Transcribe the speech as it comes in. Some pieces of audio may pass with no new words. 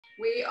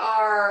We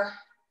are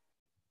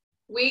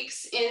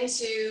weeks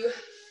into,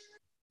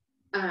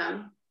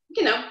 not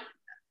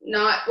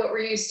what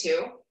we're used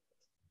to.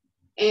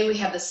 And we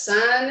have the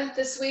sun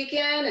this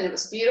weekend, and it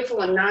was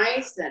beautiful and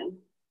nice. And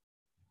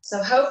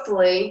so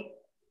hopefully,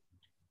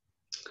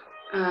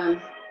 it'll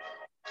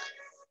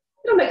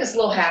make us a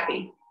little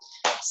happy.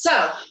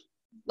 So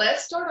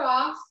let's start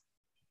off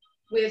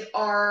with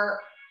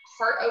our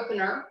heart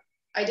opener.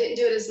 I didn't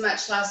do it as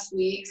much last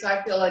week, so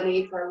I feel a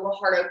need for a little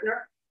heart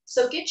opener.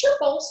 So get your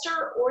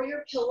bolster or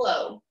your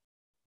pillow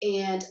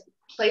and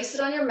place it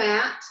on your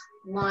mat,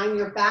 line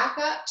your back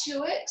up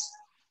to it,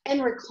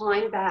 and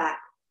recline back.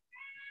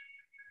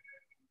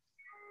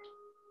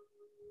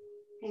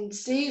 And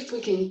see if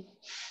we can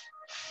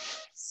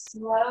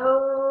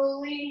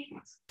slowly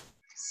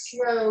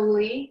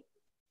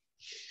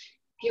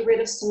get rid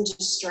of some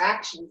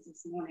distractions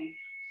this morning.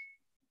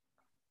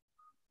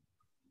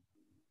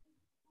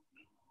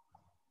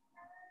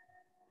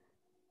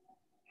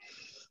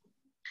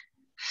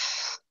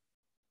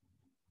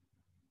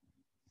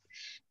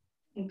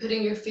 And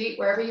putting your feet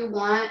wherever you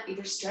want,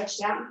 either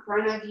stretched out in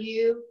front of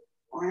you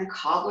or in a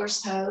cobbler's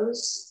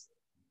pose.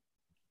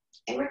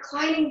 And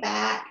reclining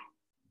back,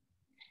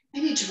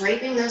 maybe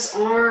draping those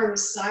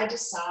arms side to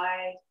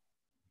side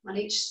on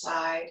each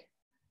side.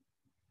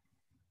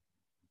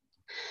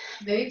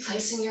 Maybe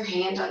placing your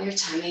hand on your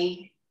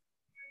tummy.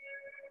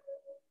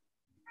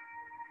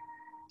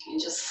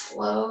 And just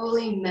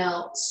slowly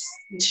melt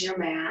into your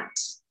mat.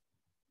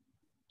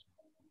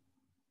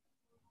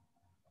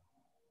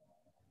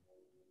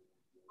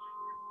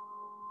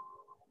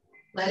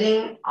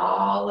 Letting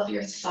all of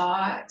your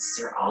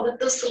thoughts or all of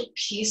those little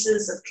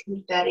pieces of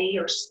confetti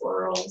or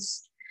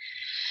swirls,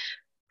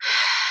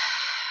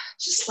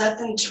 just let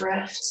them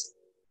drift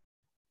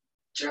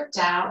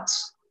out,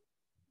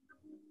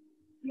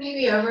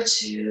 maybe over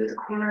to the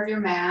corner of your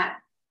mat,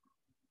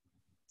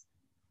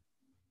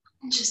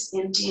 and just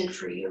empty and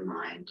free your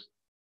mind.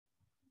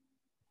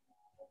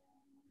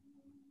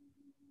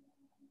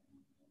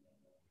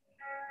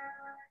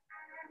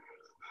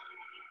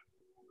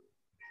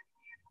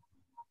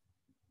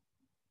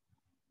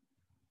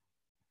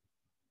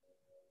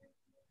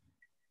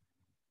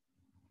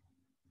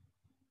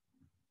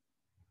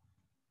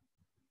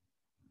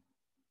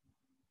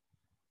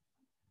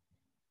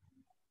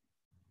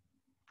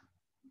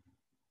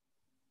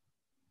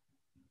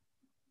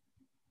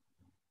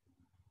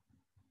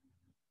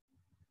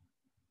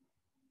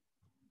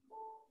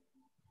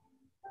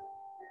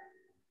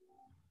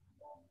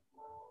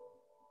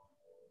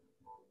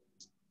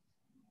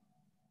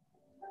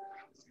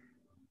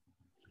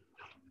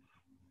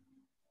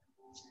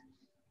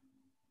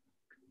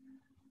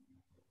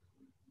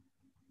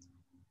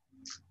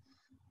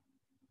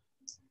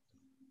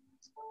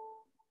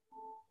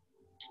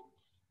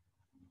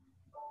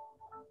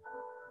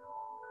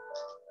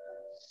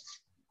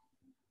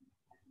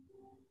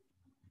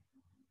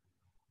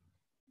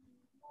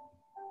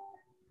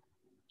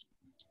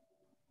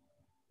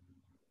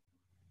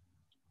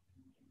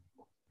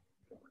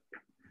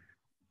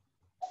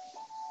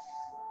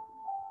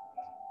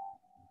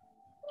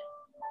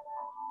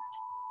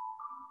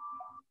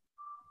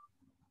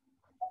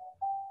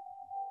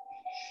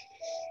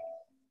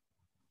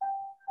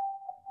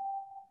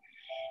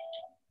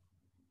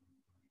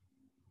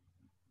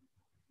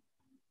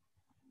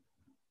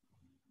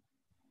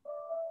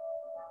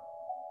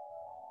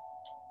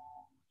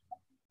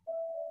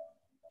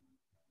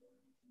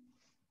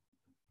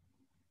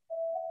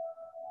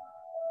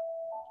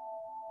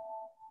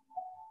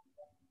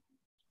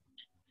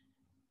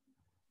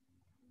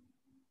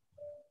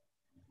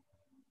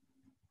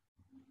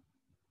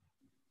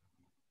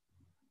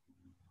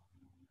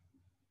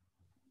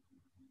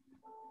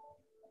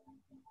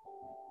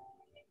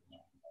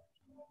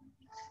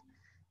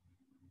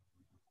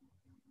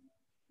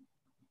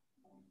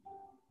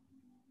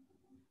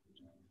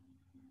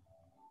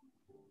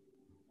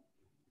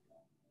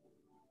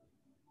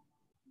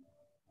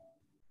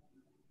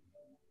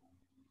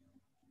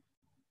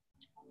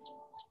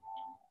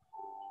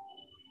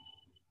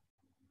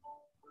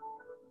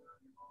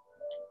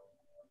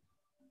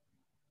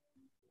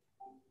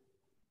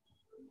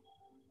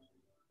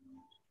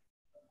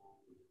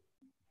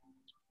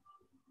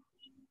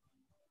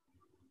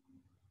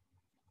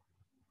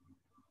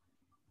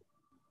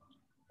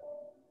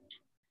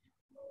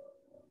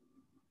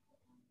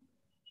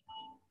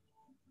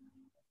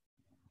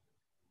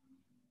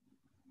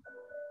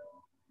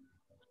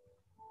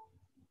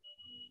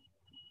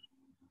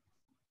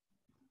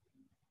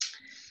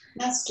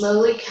 Now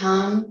slowly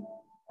come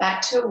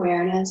back to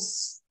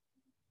awareness.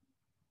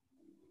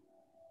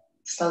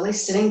 Slowly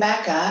sitting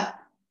back up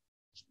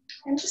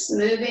and just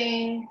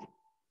moving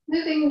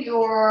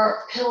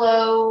your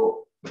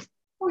pillow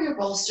or your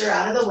bolster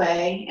out of the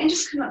way and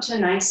just come up to a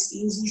nice,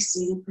 easy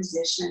seated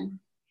position.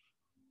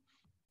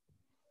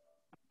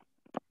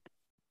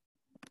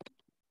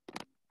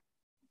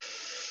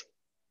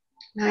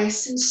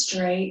 Nice and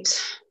straight.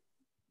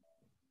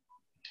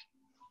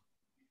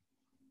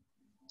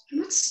 And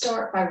let's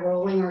start by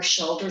rolling our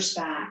shoulders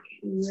back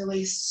and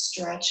really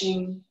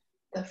stretching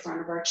the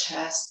front of our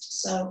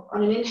chest. So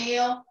on an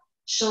inhale,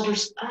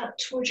 shoulders up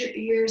towards your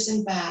ears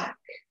and back.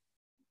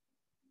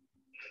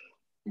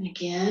 And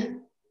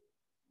again,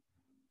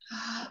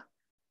 up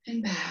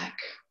and back.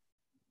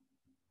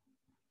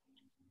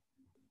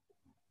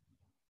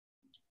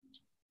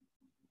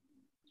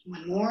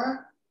 One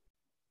more.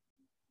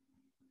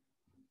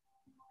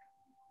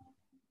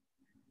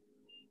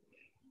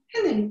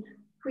 And then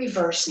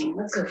reversing.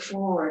 Let's go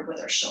forward with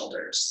our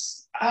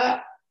shoulders.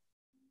 Up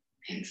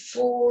and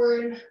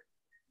forward.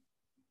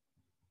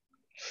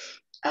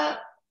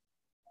 Up,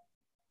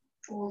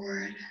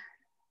 forward.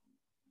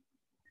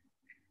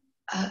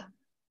 Up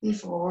and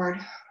forward.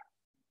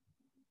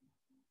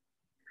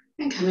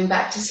 And coming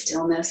back to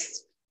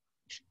stillness.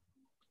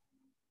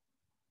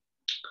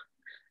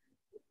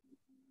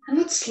 And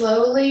let's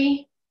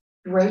slowly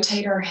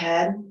rotate our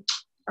head.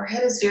 Our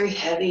head is very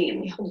heavy and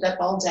we hold it up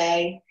all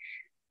day.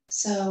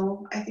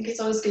 So I think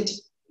it's always good to,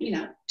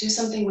 do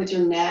something with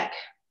your neck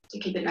to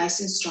keep it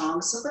nice and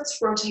strong. So let's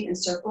rotate in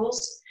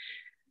circles,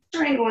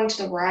 starting going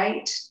to the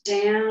right,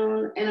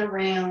 down and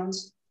around.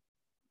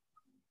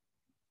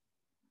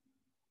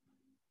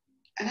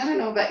 And I don't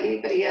know about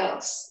anybody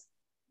else,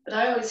 but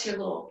I always hear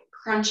little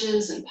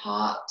crunches and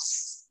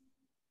pops.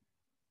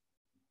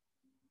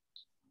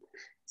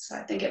 So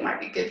I think it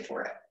might be good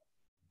for it.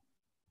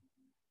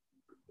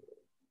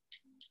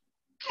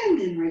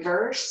 And then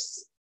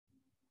reverse.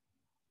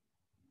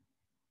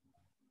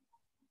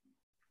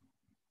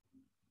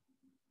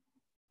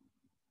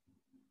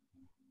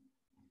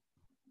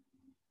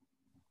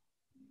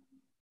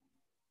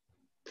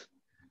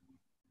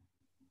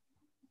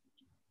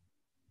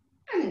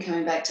 And then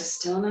coming back to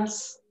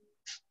stillness.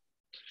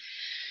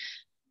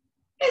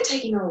 And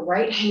taking our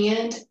right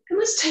hand, and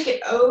let's take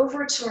it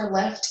over to our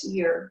left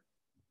ear.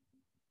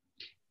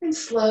 And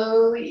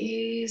slowly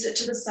ease it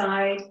to the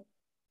side,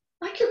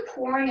 like you're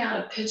pouring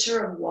out a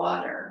pitcher of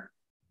water.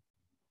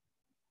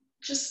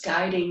 Just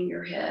guiding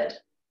your head.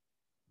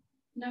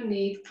 No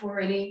need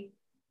for any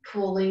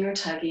pulling or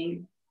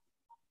tugging.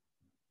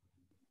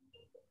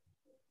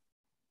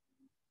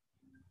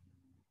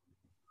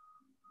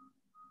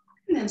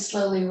 And then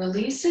slowly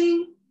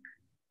releasing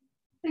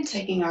and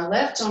taking our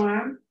left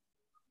arm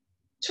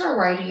to our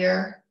right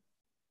ear.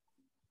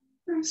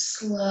 And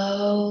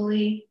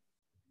slowly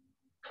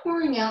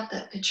pouring out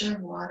that pitcher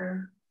of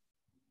water.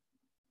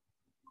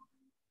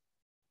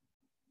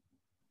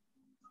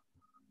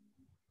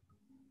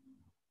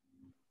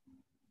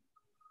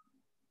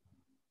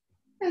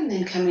 And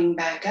then coming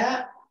back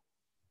up.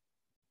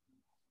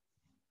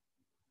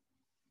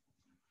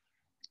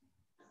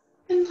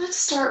 And let's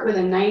start with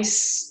a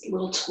nice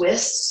little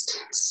twist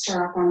to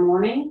start off our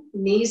morning.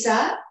 Knees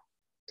up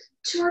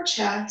to our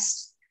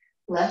chest,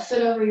 left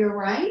foot over your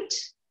right.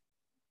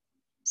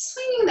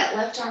 Swinging that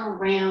left arm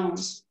around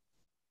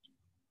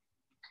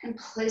and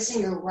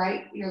placing your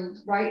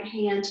right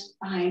hand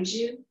behind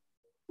you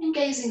and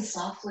gazing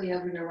softly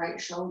over your right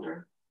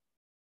shoulder.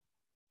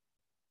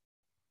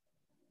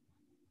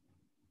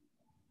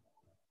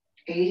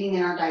 Aiding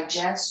in our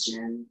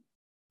digestion,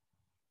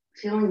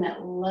 feeling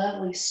that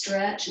lovely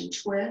stretch and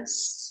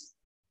twist.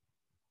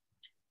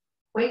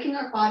 Waking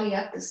our body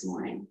up this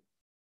morning.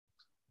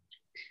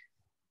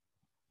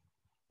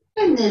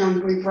 And then on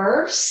the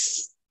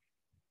reverse,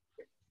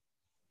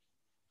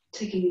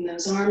 taking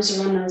those arms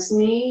around those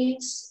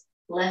knees,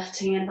 left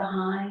hand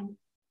behind,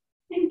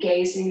 and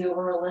gazing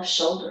over our left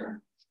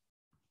shoulder.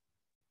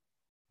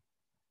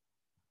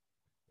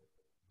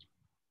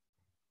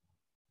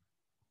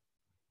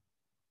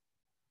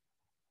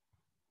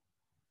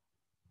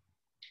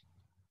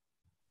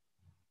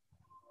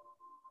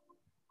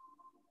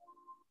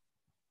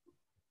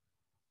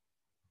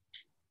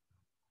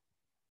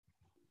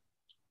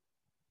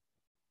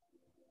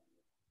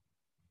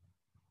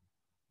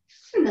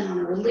 And then on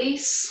a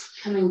release,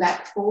 coming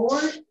back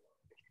forward,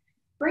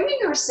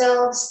 bringing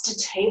ourselves to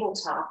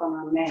tabletop on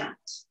our mat.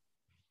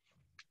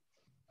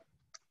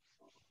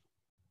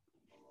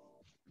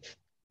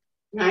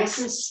 Nice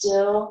and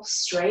still,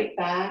 straight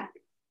back.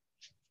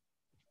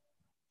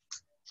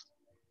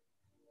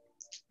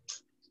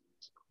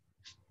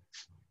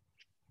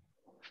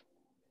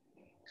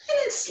 And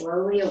then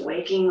slowly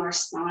awakening our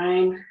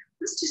spine.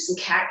 Let's do some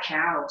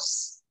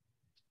cat-cows.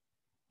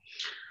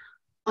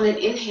 On an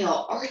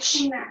inhale,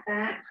 arching that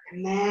back, like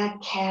a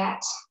mad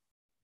cat.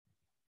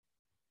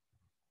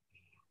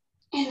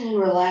 And then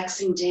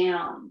relaxing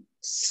down,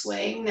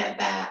 swaying that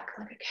back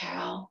like a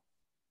cow.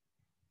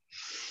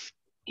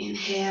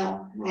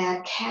 Inhale,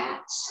 mad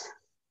cat.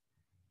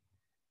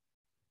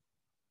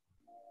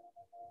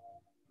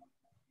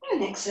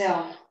 And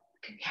exhale,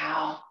 like a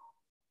cow.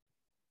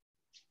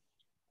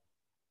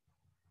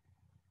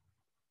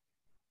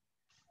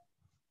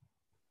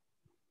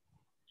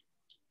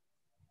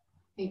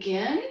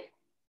 Again.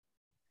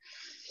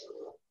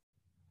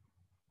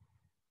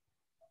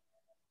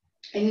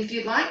 And if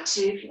you'd like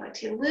to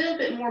get a little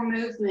bit more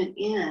movement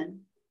in,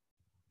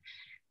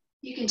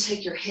 you can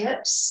take your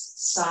hips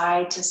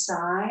side to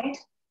side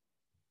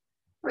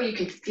Or you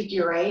could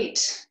figure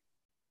eight,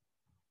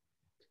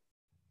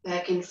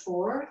 back and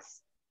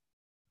forth,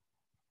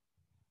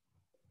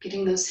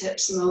 getting those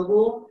hips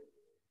mobile.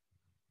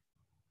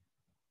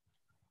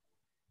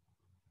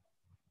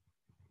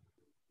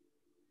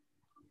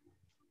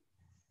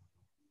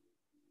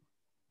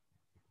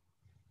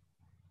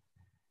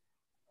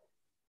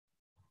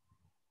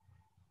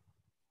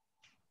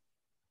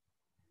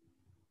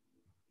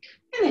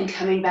 And then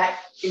coming back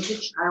into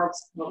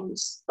child's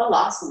pose,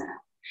 balasana.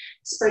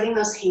 Spreading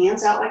those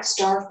hands out like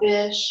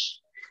starfish,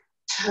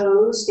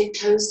 toes, big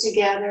toes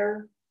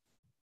together,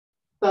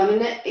 bum in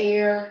the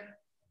air,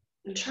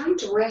 and trying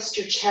to rest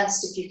your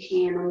chest if you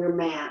can on your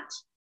mat.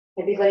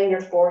 Maybe laying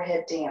your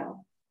forehead down.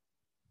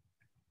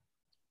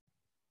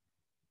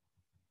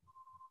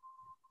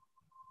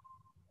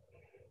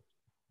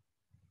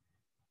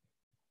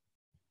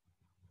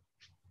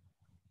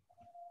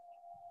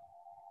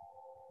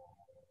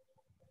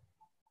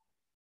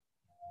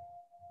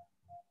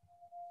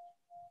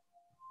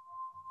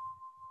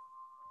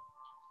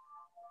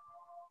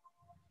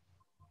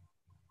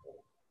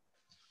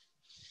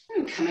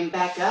 And coming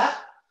back up,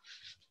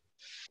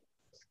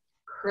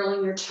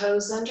 curling your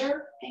toes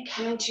under and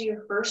coming to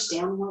your first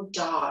downward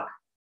dog.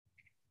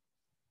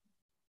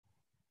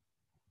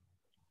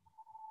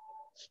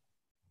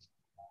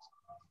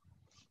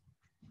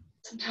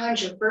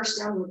 Sometimes your first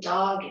downward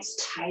dog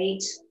is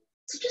tight,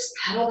 so just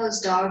pedal those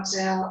dogs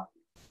out,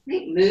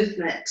 make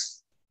movement.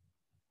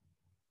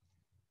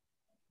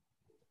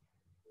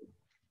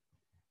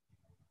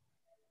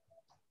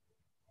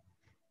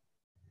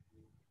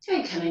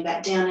 And coming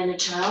back down into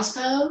child's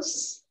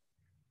pose.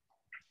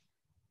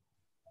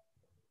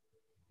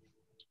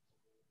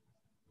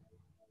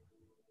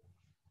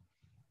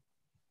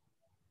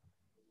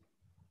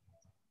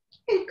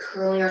 And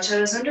curling our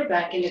toes under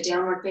back into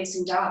downward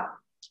facing dog.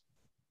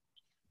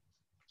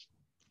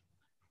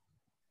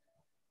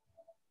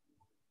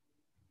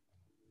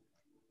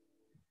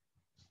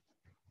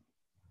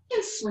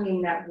 And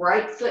swinging that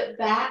right foot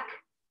back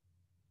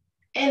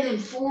and then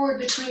forward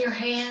between your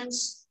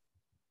hands.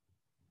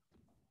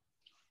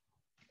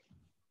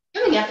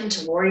 Coming up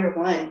into warrior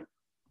one.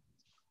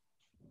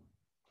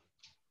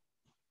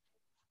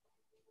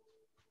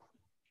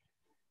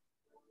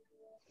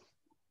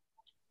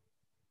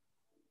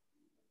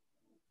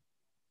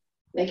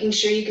 Making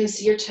sure you can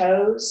see your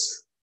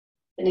toes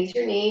beneath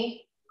your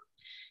knee.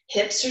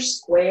 Hips are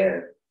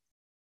squared.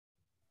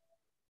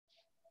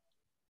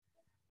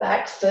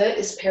 Back foot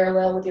is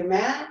parallel with your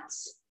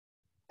mats.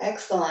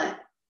 Excellent.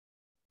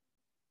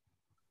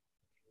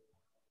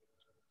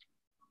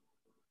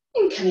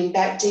 And coming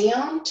back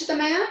down to the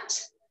mat.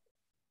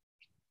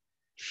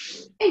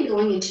 And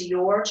going into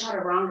your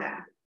chaturanga.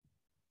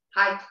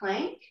 High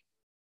plank.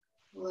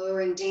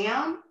 Lowering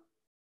down.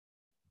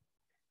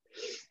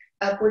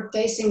 Upward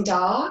facing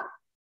dog.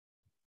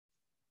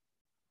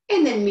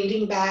 And then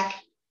meeting back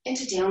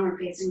into downward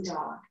facing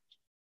dog.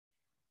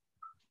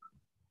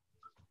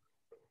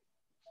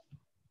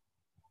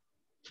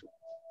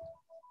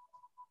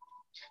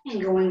 And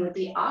going with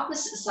the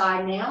opposite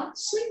side now,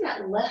 swing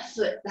that left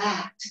foot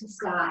back to the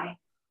sky.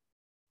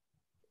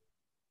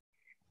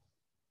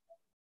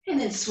 And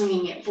then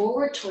swinging it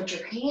forward towards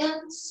your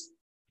hands.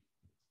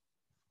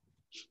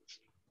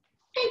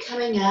 And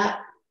coming up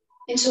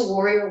into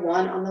warrior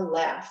one on the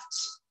left.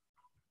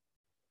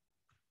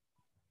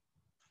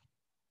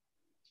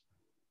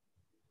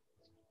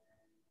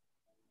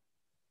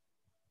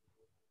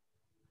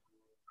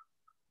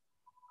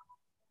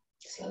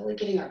 Slowly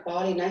getting our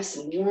body nice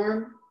and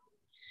warm.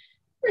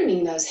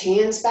 Bringing those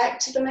hands back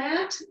to the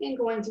mat and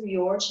going through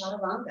your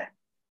chaturanga.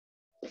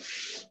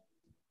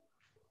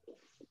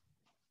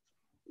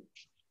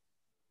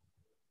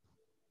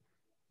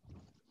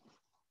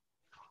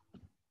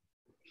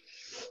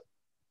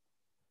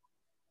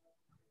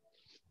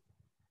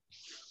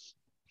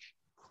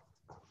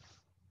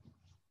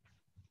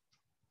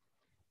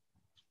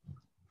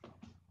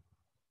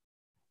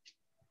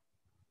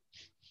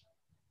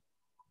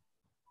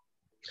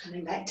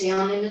 Coming back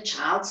down into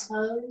child's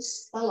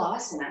pose,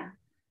 balasana.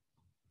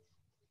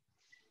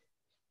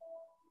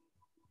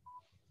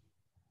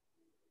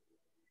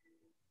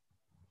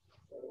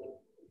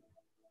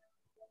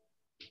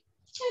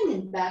 And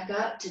then back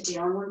up to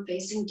downward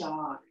facing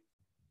dog.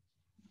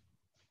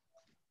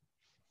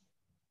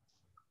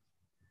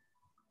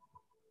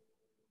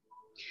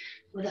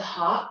 With a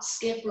hop,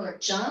 skip, or a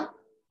jump,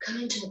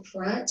 coming to the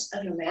front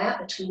of your mat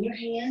between your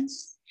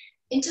hands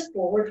into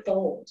forward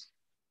fold.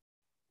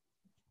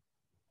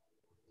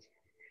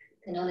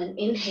 Then on an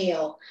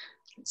inhale,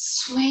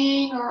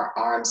 swing our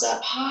arms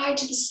up high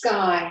to the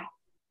sky.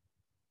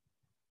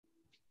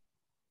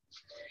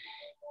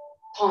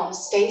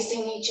 Palms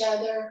facing each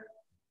other,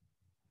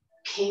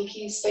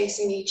 pinkies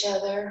facing each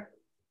other,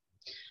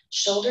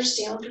 shoulders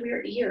down from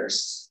your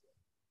ears.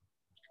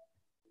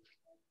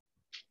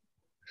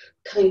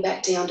 Coming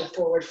back down to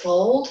forward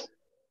fold.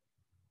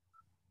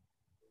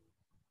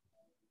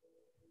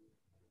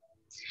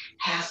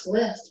 Half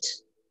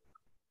lift.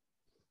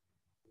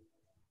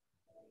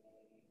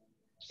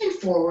 And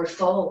forward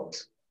fold.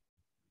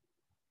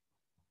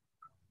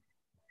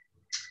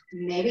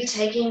 Maybe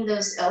taking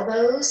those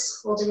elbows,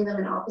 holding them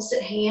in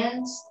opposite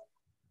hands.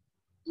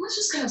 Let's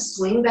just kind of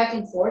swing back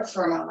and forth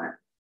for a moment.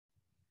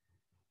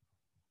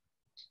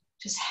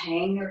 Just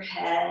hang your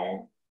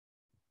head.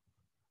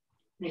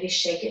 Maybe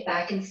shake it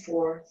back and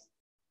forth.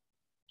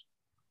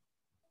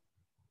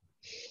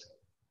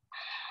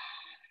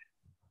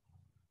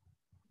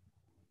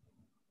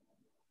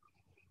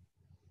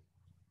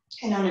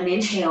 And on an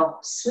inhale,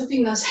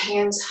 swooping those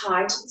hands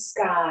high to the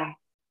sky.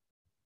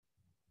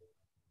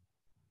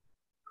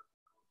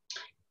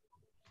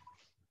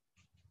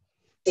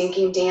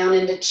 Sinking down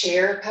into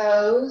chair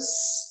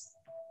pose,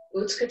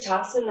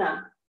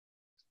 Utkatasana.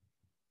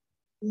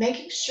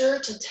 Making sure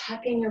to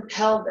tuck in your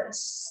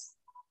pelvis.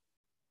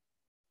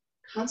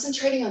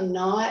 Concentrating on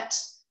not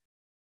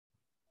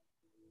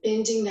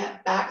bending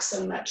that back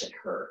so much it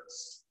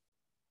hurts.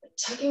 But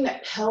tucking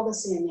that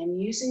pelvis in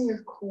and using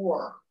your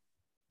core.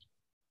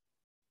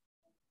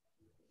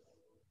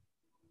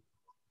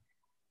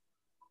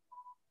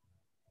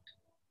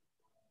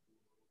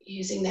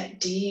 Using that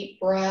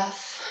deep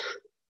breath.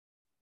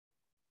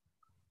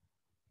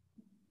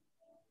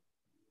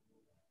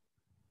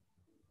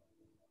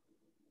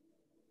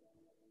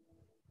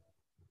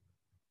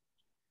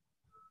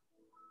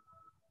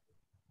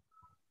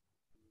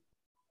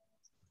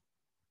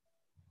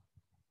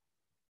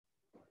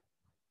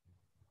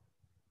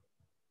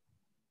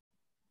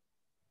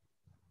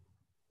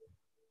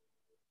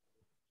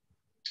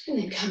 And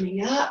then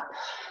coming up.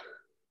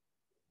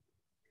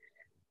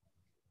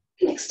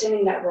 And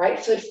extending that right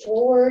foot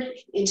forward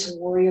into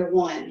warrior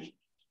one.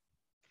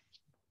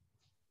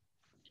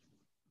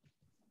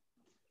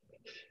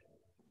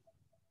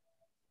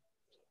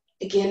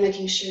 Again,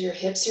 making sure your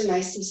hips are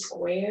nice and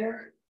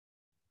square.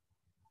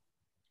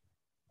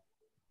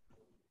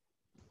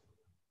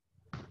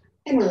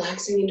 And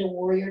relaxing into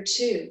warrior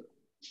two.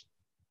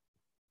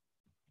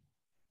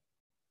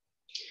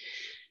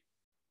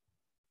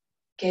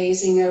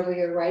 Gazing over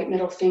your right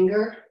middle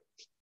finger.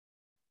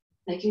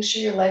 Making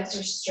sure your legs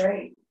are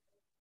straight.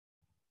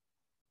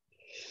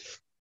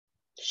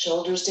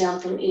 Shoulders down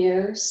from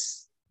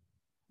ears.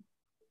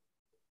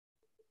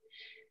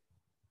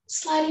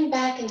 Sliding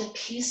back into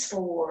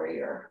peaceful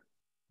warrior.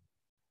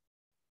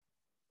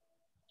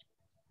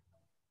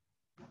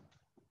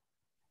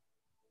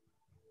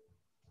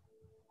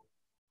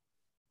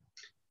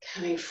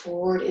 Coming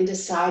forward into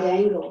side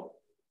angle.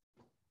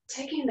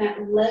 Taking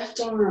that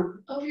left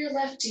arm over your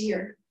left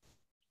ear.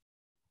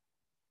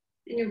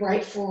 And your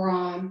right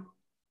forearm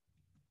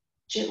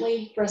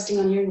gently resting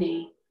on your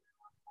knee.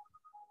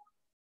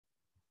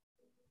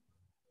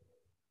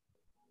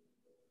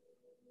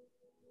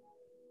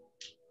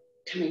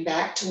 Coming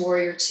back to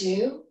warrior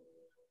two.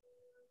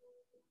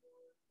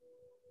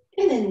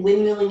 And then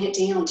windmilling it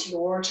down to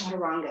your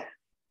chaturanga.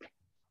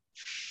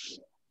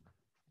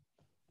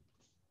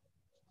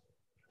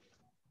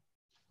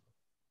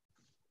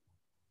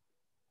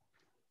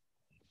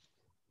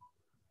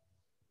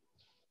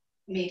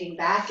 Meeting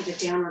back into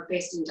downward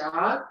facing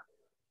dog.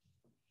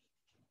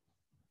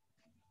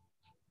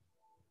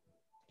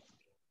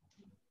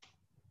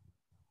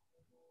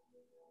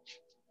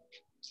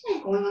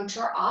 And going on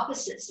to our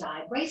opposite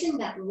side, raising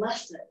that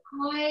left foot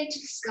high to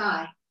the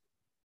sky.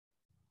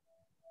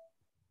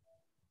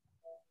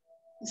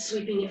 And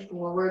sweeping it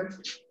forward.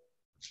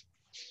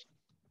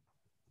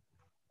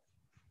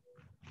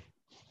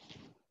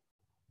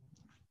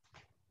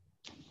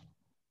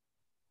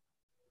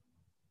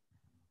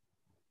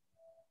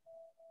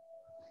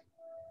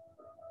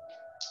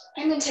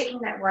 And then taking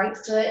that right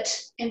foot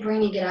and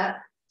bringing it up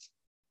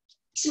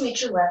to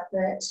meet your left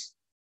foot.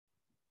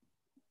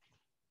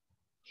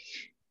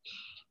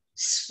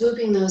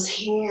 Swooping those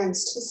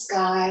hands to the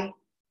sky,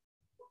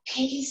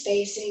 pinkies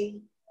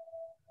facing.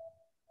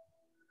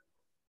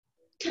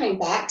 Coming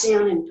back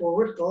down in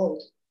forward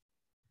fold.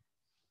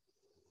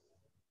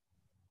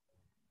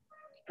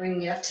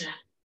 Bringing it up to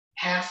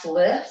half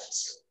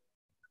lift.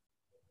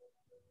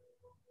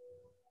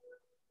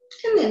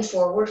 And then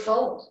forward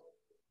fold.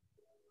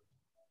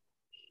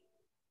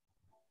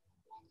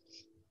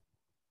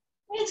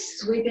 And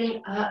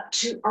sweeping up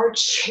to our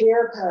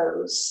chair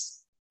pose.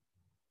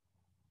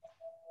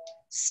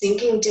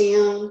 Sinking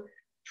down,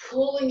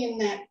 pulling in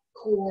that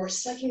core,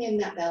 sucking in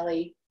that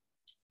belly,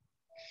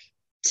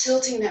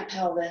 tilting that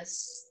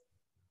pelvis,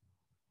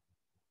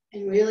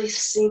 and really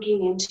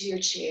sinking into your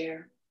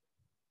chair.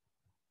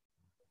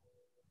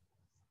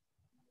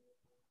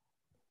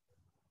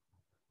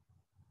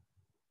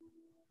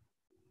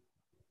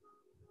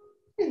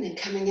 And then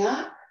coming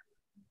up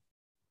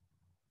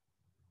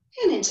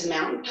and into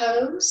mountain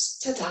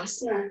pose,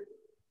 Tadasana.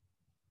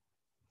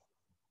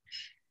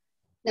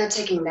 Now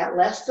taking that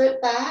left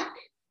foot back,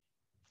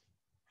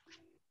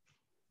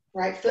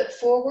 right foot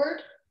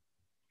forward,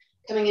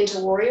 coming into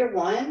warrior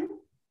one.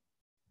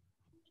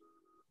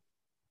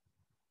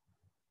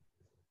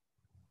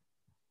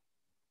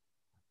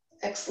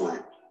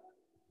 Excellent.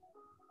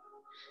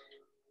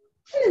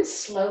 And then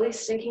slowly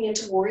sinking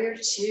into warrior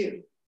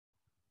two.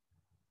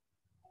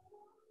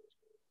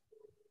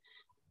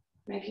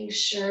 Making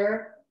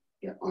sure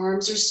your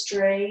arms are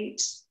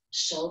straight,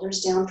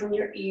 Shoulders down from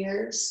your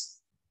ears.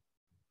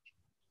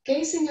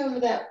 Gazing over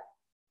that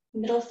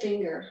middle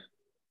finger.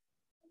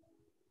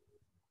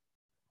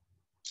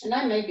 And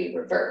I may be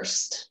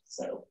reversed,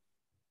 so.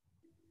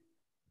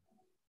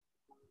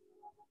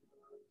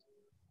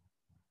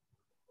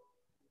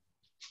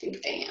 I think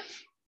I am.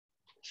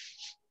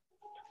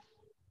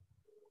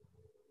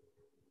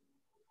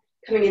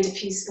 Coming into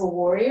peaceful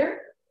warrior.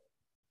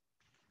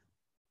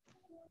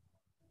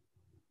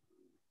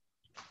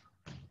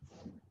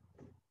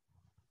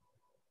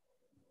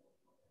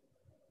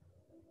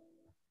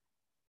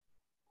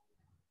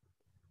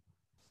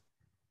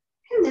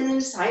 And then in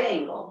a side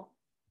angle.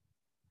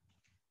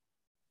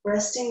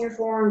 Resting your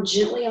forearm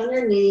gently on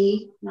your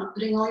knee, not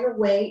putting all your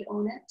weight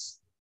on it.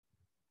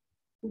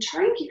 And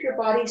try and keep your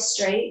body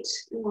straight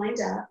and lined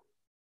up.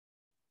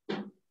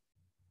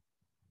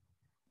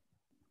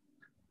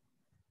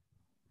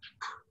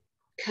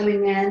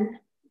 Coming in,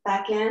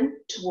 back in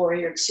to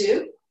warrior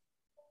two.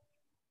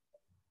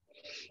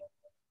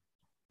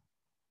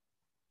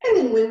 And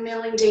then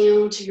windmilling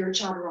down to your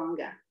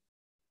chaturanga.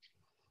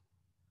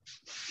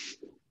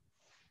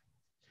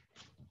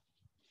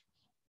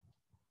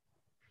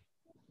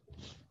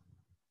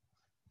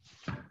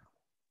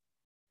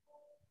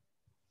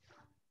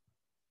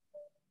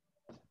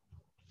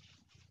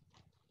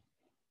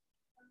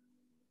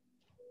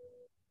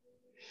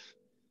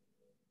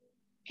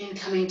 And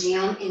coming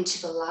down into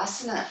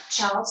Balasana,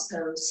 child's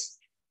pose.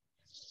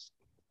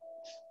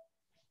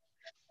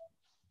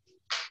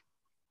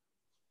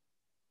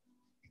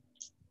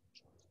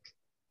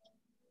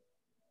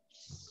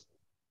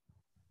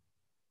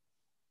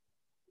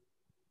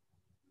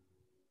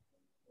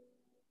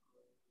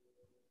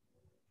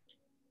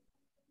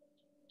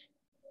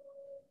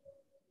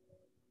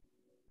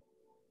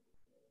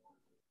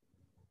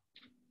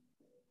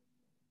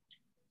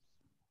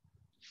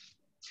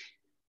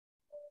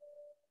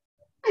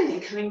 And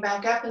then coming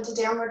back up into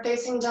downward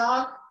facing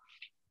dog.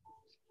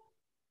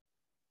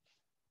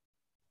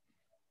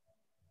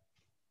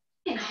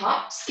 And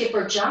hop, skip,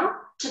 or jump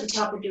to the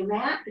top of your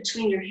mat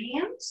between your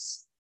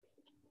hands.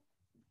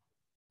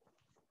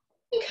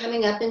 And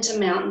coming up into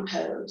mountain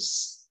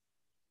pose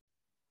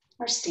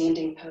or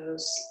standing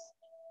pose.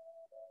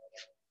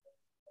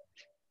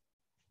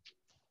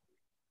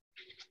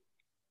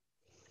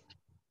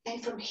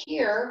 And from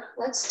here,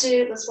 let's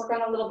work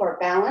on a little more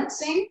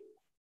balancing.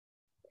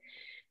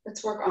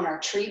 Let's work on our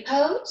tree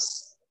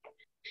pose.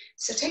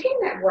 So taking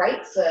that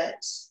right foot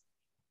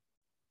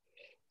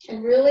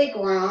and really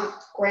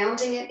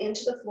grounding it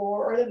into the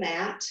floor or the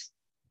mat.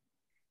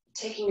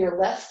 Taking your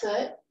left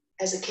foot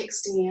as a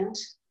kickstand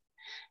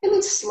and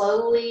then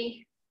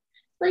slowly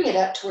bring it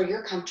up to where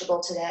you're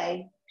comfortable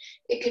today.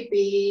 It could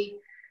be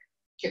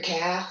your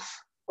calf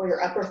or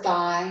your upper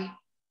thigh.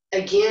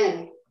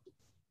 Again,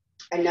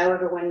 I know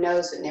everyone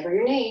knows, but never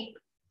your knee.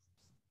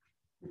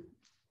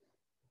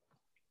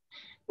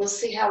 We'll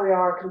see how we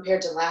are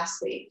compared to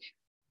last week.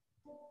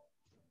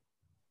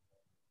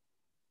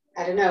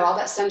 I don't know, all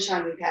that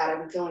sunshine we've had, I've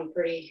been feeling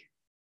pretty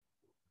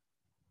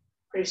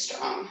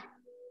strong.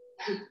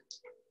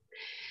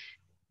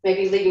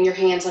 Maybe leaving your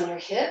hands on your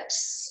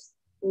hips,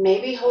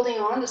 maybe holding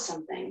on to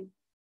something,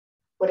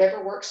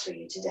 whatever works for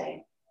you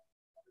today.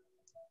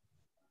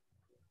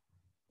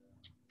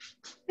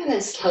 And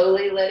then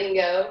slowly letting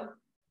go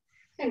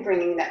and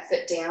bringing that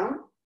foot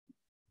down.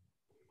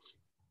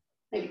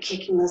 Maybe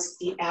kicking those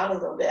feet out a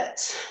little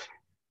bit.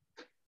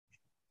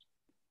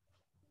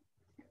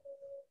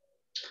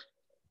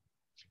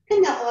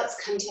 And now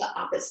let's come to the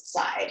opposite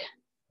side.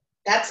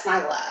 That's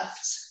my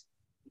left.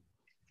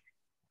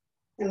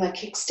 I'm gonna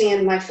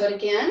kickstand my foot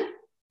again.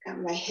 Got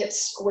my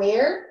hips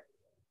square.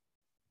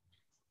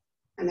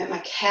 I'm at my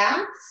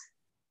calf.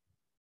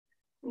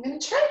 I'm gonna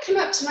try to come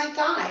up to my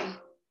thigh.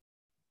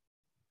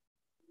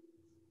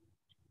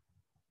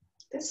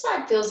 This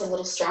side feels a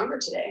little stronger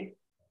today.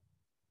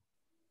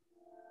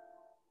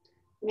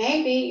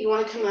 Maybe you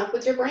want to come up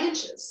with your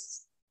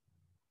branches.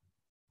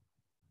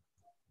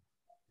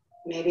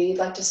 Maybe you'd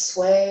like to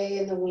sway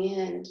in the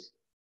wind.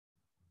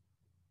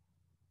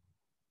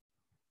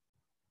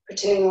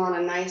 Pretending we're on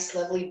a nice,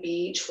 lovely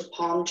beach with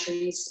palm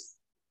trees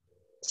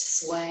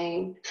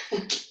swaying.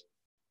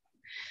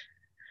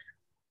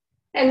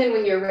 And then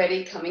when you're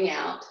ready, coming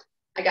out.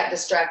 I got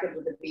distracted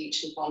with the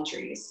beach and palm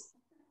trees.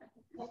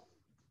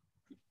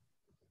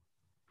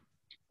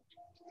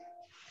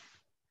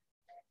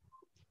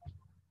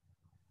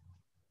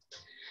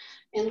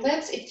 And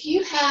if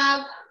you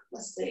have,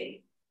 let's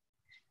see,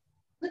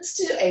 let's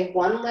do a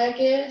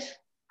one-legged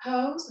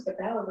pose, like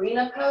a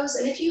ballerina pose.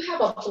 And if you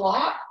have a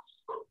block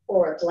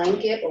or a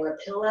blanket or a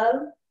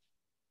pillow,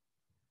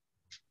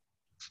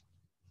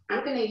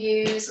 I'm gonna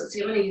use,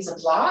 I'm gonna use a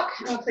block.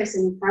 I'm gonna place it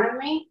in front of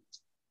me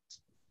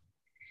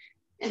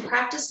and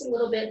practice a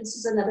little bit. This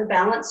is another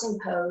balancing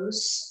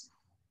pose.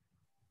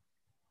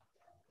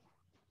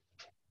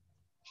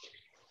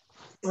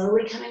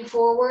 Slowly coming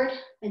forward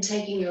and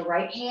taking your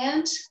right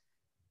hand.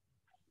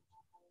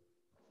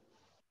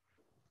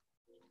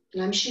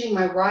 And I'm shooting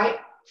my right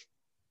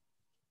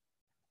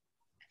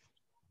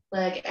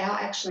leg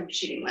out. Actually, I'm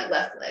shooting my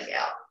left leg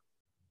out.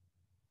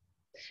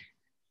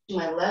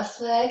 My left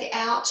leg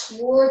out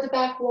toward the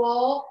back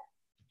wall.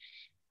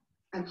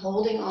 I'm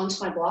holding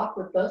onto my block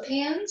with both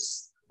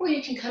hands, or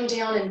you can come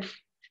down and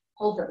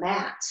hold the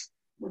mat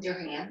with your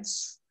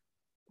hands.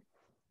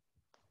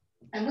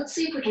 And let's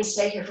see if we can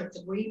stay here for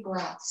 3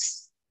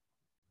 breaths.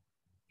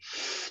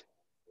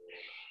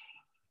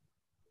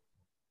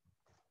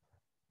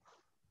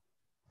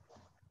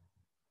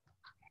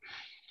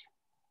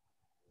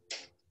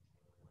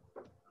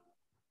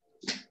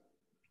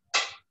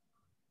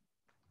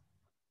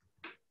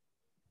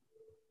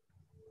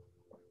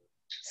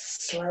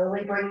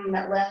 Slowly bringing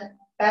that leg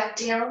back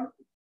down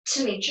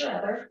to meet your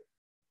other.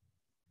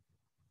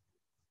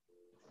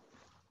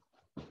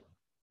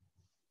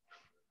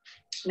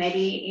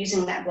 Maybe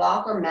using that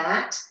block or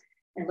mat,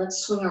 and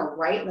let's swing our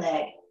right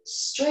leg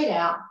straight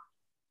out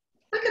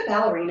like a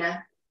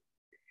ballerina.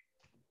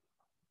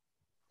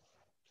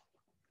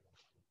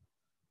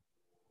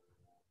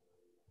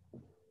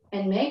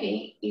 And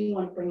maybe you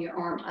want to bring your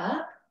arm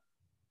up,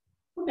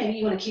 or maybe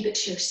you want to keep it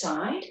to your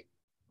side.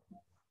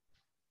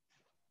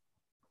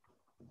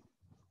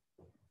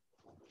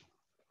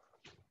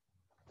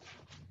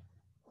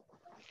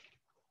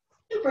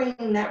 And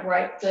bringing that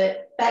right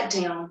foot back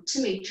down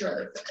to meet your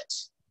other foot.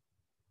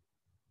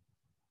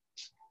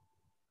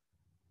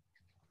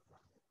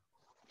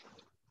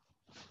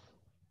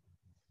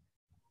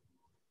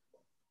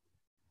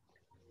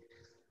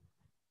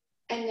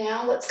 And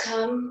now let's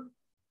come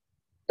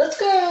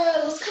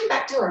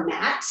back to our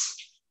mat.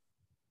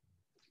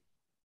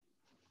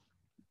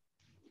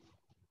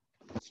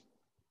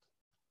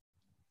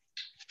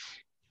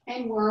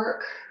 And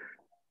work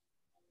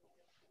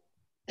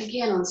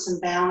again on some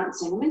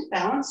balancing. I'm into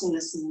balancing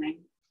this morning.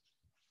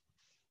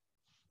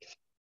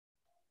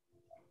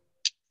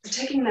 We're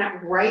taking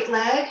that right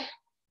leg.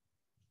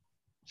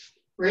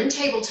 We're in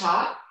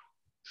tabletop.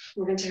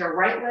 We're going to take our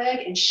right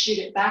leg and shoot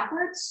it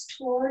backwards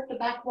toward the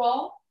back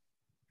wall.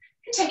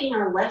 And taking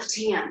our left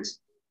hand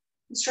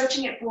and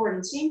stretching it forward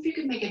and seeing if you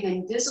can make an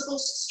invisible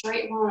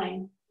straight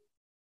line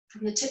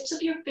from the tips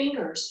of your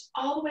fingers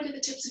all the way to the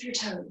tips of your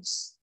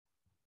toes.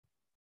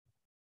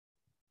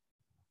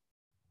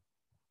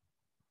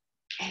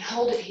 And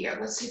hold it here.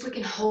 Let's see if we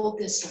can hold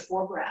this for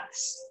 4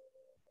 breaths.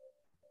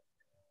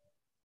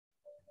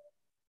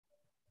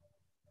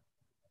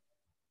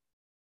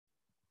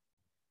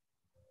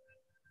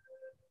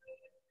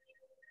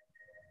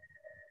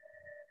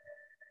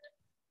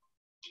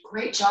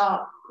 Great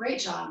job,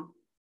 great job.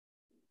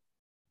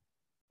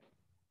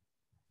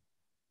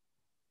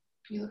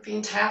 You look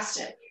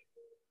fantastic.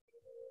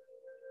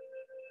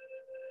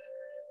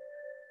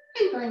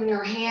 And bring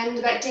your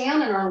hand back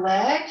down on our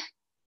leg.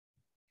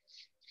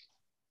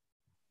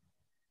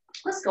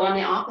 Let's go on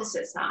the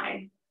opposite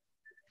side.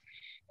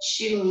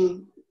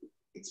 Shooting,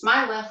 it's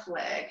my left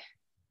leg.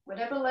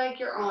 Whatever leg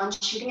you're on,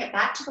 shooting it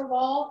back to the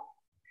wall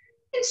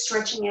and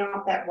stretching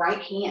out that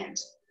right hand.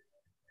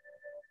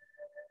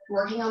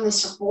 Working on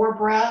this for 4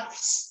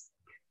 breaths.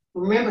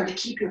 Remember to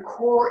keep your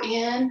core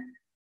in,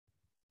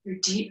 your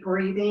deep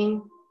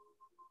breathing,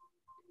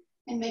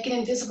 and make an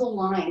invisible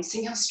line.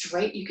 See how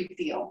straight you could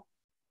feel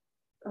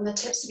from the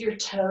tips of your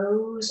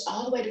toes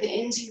all the way to the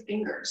ends of your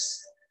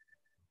fingers.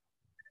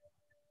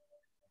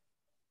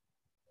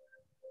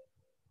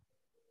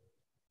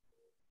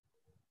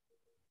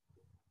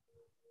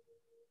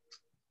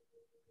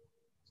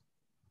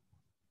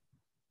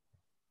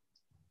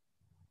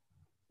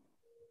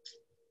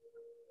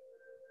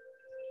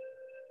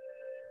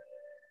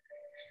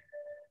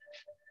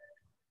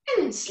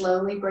 And then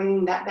slowly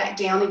bringing that back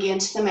down again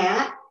to the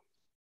mat.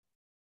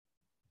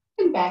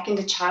 And back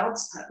into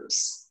child's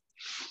pose.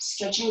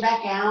 Stretching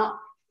back out.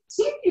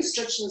 See if you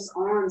stretch those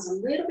arms a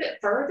little bit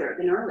further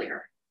than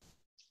earlier.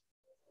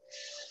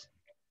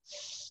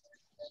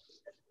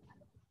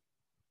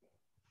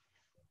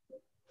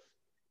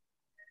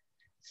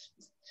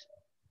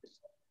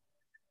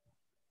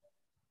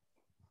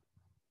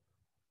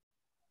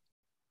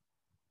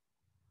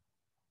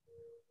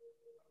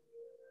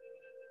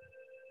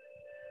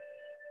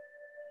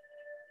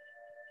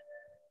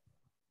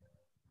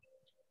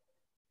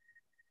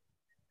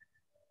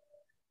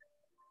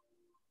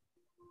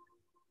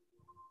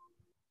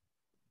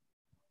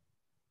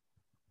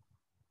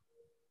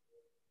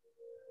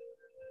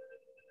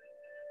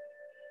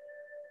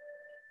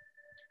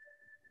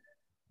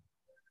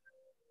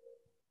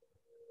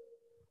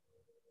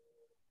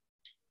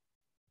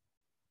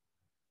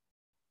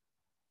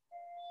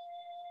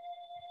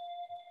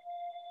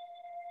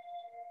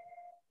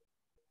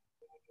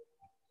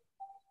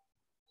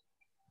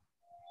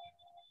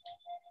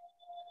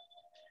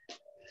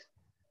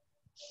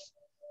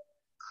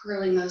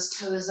 Curling those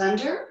toes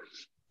under.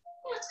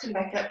 Let's come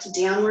back up to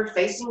downward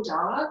facing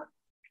dog.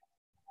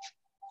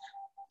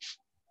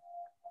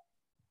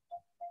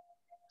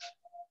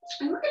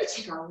 And we're going to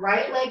take our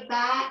right leg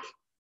back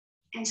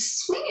and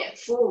swing it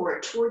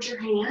forward towards your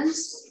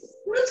hands.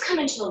 Let's come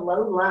into a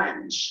low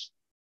lunge.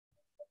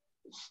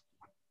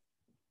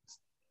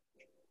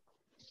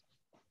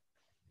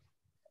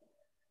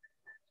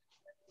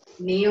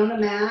 Knee on the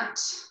mat.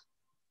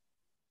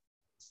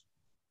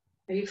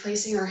 Maybe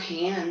placing our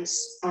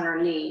hands on our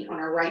knee, on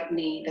our right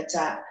knee that's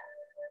up.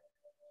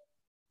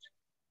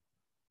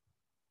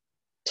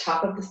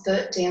 Top of the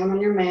foot down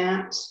on your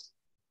mat.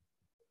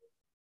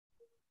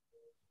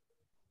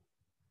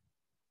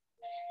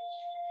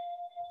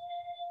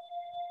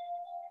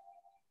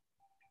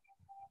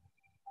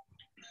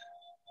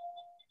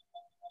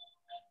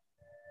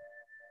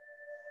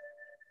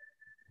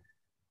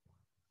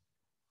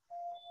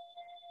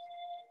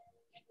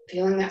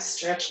 Feeling that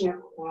stretch in your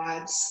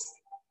quads.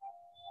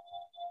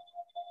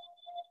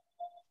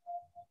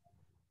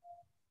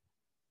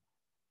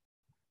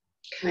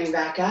 Coming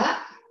back up,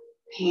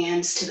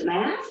 hands to the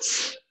mat.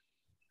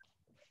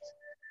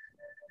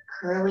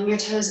 Curling your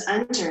toes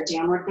under,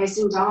 downward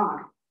facing dog.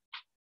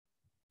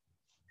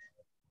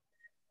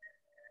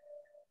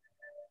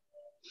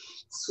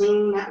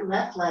 Swinging that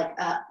left leg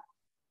up.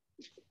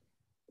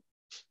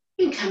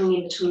 And coming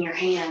in between your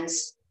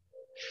hands.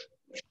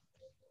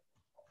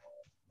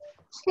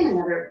 And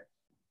another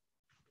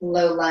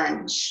low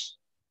lunge.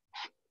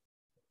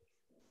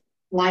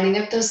 Lining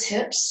up those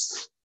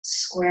hips,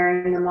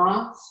 squaring them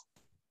off.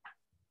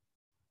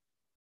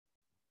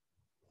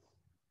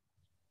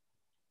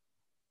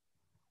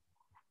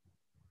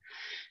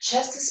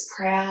 Chest is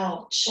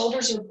proud,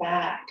 shoulders are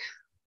back.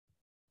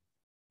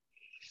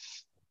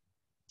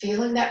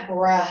 Feeling that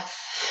breath.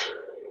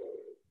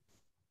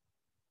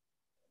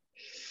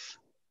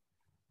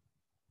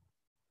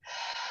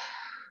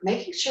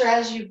 Making sure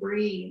as you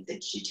breathe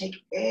that you take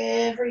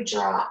every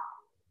drop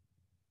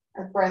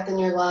of breath in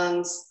your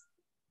lungs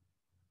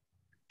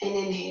and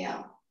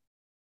inhale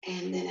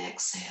and then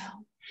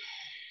exhale.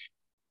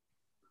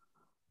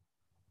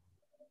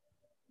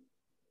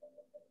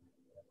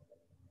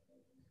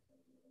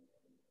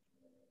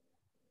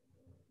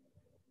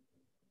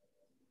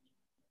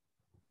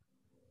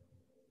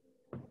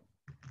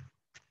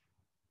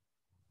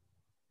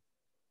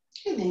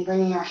 And then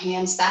bringing our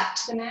hands back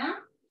to the mat.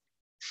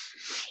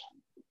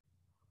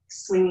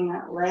 Swinging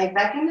that leg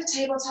back into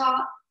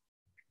tabletop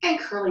and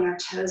curling our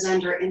toes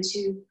under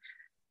into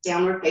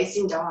downward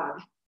facing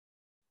dog.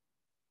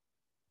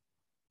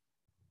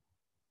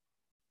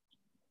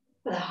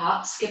 With a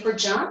hop, skip, or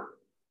jump,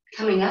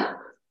 coming up.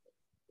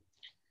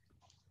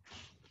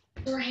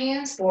 Your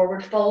hands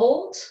forward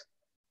fold.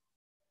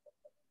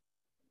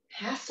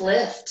 Half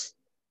lift.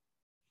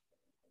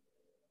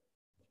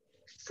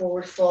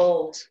 Forward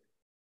fold.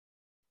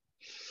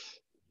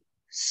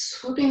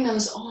 Swooping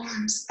those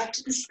arms up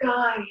to the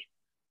sky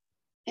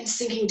and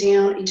sinking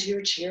down into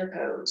your chair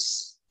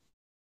pose.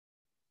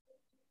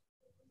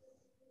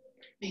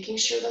 Making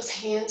sure those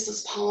hands,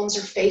 those palms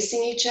are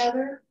facing each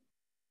other.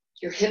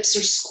 Your hips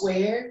are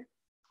squared.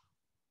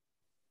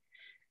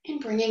 And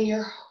bringing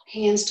your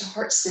hands to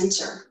heart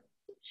center.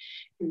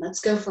 And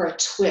let's go for a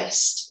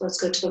twist. Let's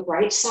go to the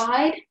right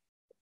side.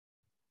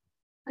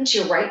 Onto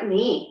your right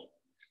knee.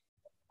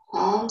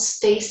 Palms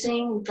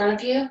facing in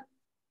front of you.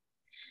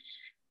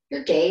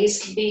 Your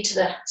gaze can be to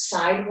the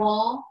side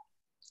wall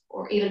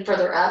or even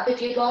further up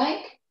if you'd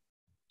like.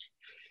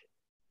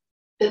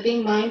 But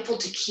being mindful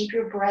to keep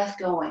your breath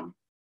going.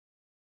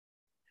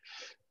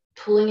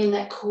 Pulling in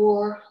that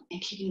core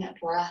and keeping that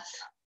breath.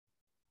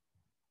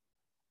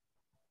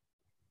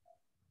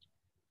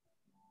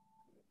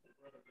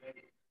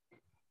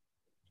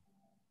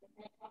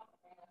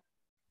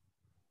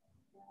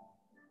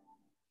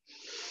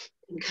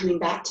 And coming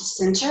back to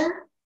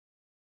center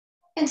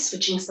and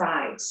switching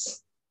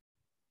sides.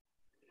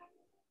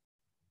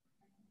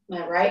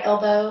 My right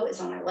elbow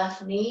is on my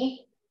left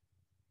knee.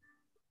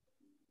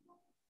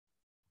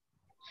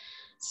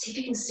 See if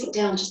you can sink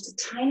down just a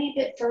tiny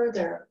bit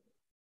further.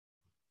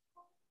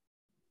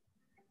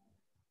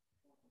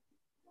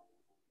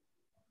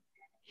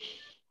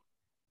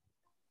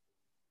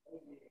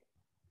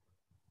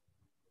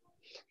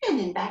 And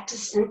then back to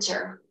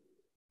center.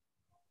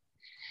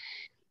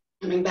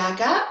 Coming back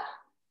up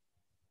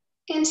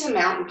into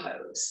mountain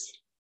pose.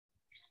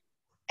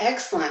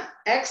 Excellent,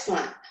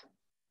 excellent.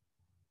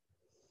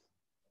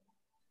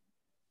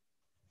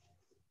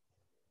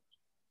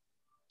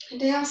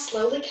 And now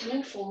slowly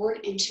coming forward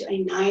into a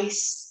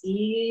nice,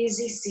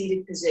 easy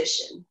seated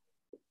position.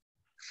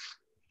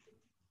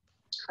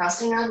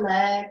 Crossing our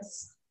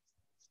legs.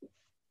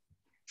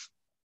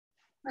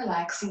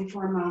 Relaxing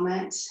for a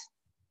moment.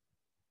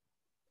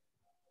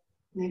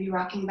 Maybe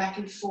rocking back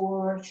and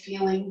forth,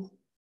 feeling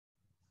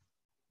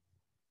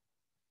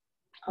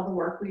all the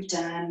work we've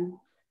done.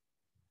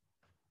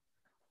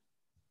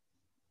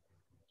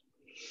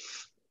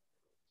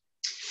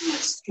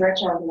 Let's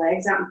stretch our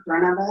legs out in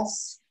front of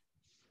us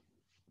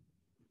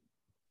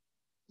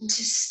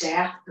into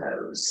staff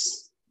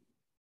pose.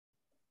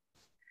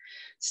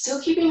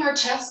 Still keeping our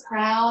chest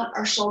proud,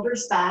 our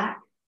shoulders back.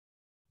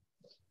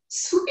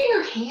 Swooping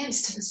our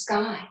hands to the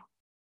sky.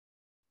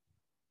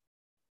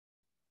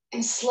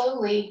 And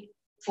slowly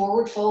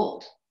forward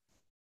fold.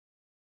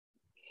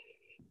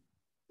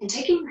 And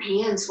taking your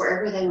hands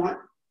wherever they want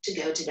to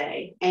go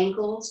today.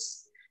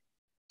 Ankles,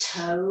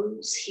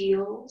 toes,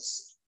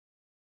 heels.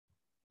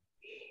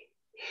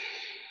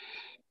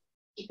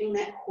 Keeping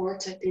that core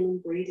tucked in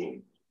and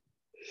breathing.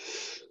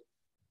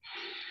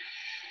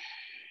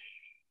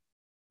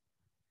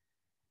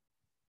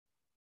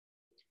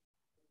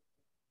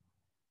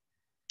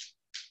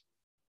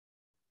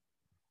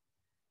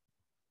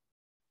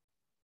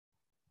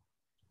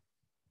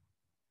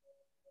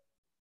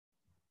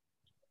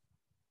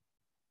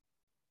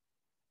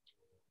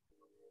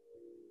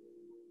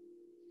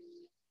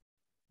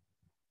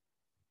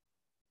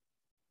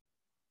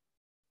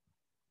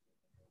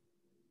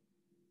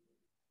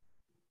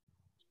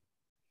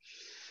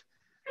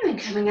 And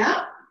then coming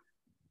up,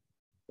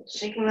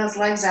 shaking those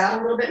legs out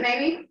a little bit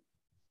maybe.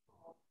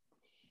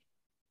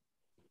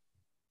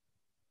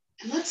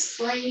 And let's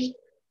bring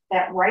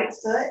that right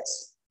foot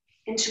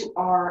into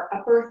our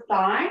upper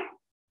thigh,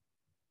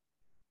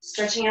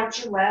 stretching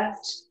out your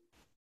left,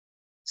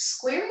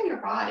 squaring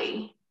your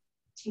body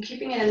and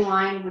keeping it in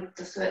line with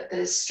the foot that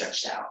is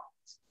stretched out.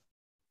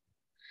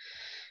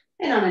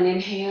 And on an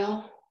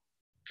inhale,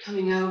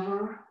 coming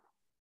over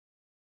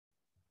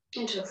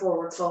into a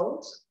forward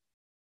fold.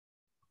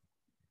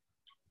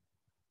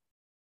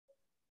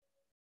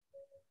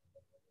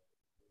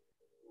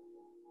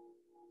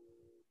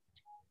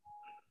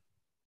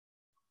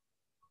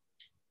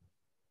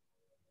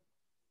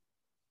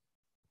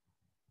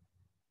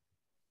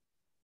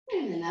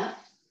 And then up,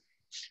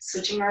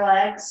 switching our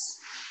legs.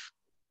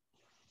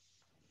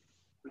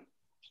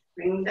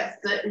 Bringing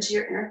that foot into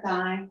your inner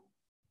thigh.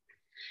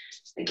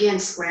 Again,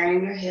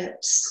 squaring your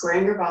hips,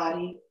 squaring your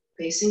body,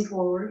 facing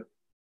forward.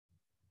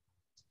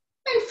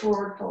 And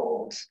forward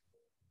fold.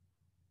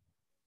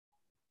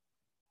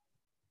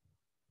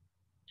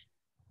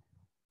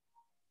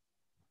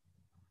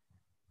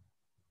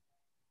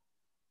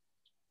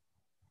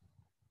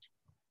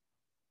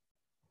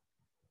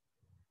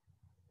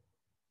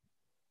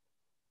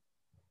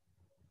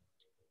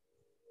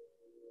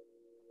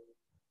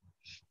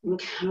 And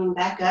coming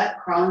back up,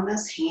 crawling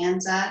those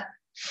hands up,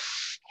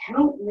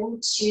 coming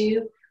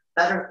into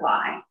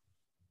butterfly.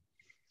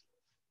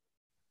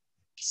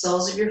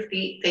 Soles of your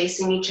feet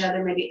facing each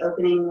other, maybe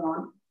opening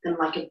them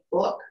like a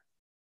book.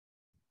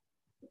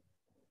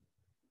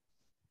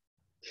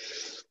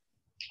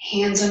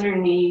 Hands on your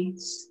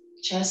knees,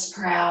 chest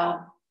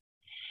proud.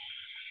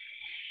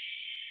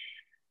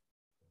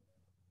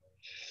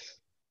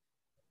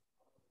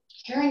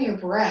 Hearing your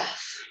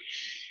breath.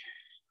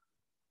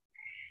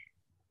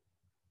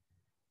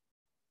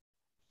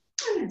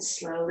 And then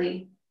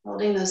slowly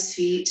holding those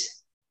feet,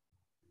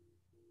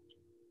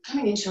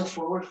 coming into a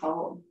forward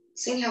fold.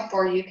 Seeing how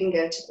far you can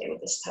go today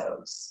with this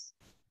pose.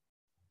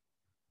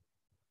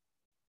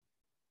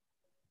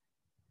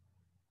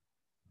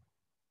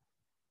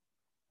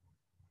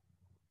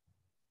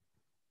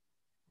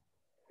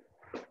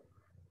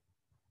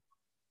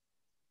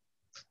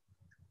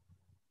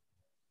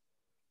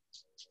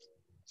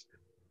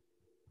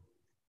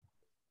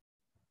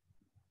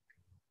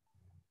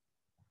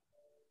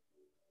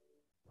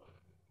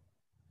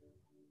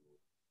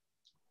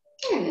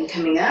 And then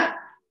coming up,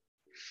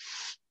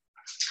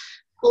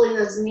 pulling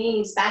those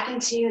knees back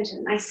into you into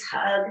a nice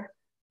hug.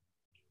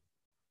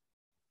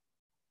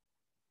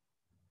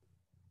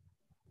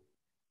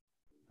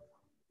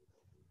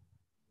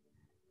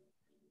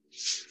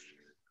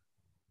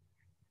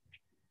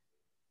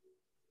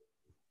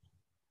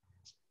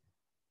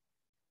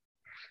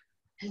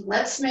 And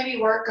let's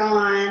maybe work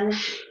on,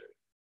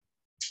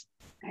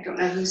 I don't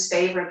know whose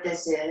favorite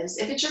this is.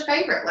 If it's your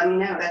favorite, let me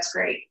know, that's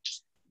great.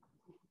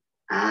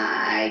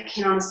 I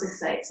can honestly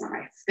say it's not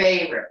my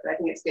favorite, but I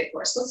think it's good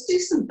for us. Let's do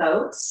some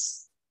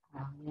boats.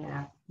 Oh,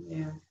 yeah,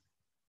 yeah.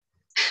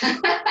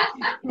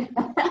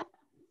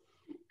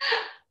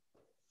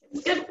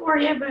 It's good for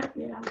you, but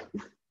yeah.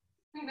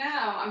 I know.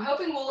 I'm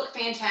hoping we'll look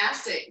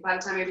fantastic by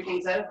the time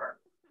everything's over.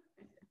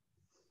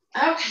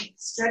 Okay,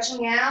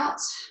 stretching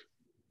out,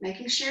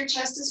 making sure your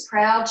chest is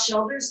proud,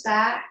 shoulders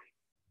back.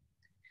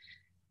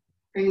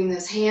 Bringing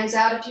those hands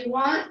out if you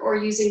want, or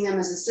using them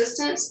as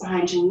assistance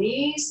behind your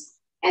knees,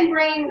 and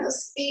bringing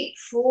those feet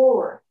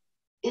forward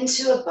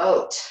into a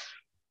boat.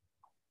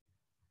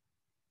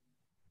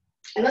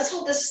 And let's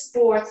hold this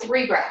for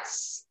 3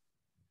 breaths.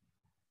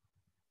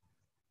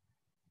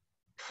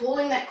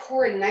 Pulling that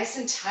core in nice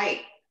and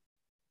tight.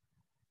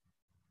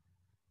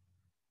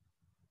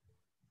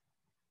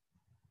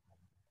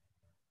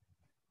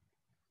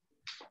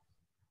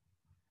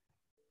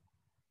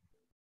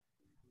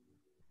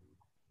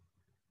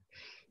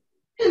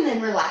 And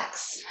then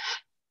relax.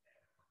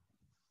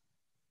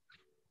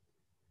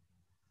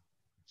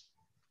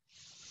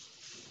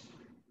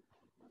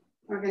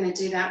 We're going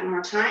to do that one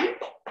more time.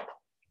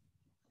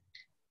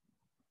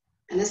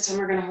 And this time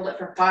we're going to hold it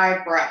for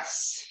 5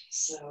 breaths.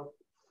 So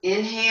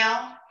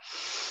inhale,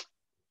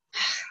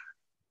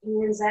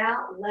 hands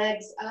out,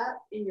 legs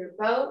up in your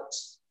boat.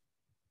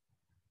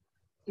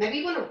 Maybe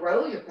you want to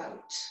row your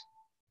boat.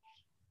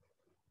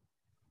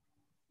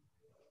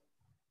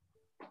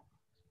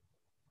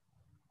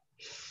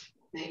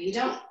 Maybe you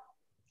don't.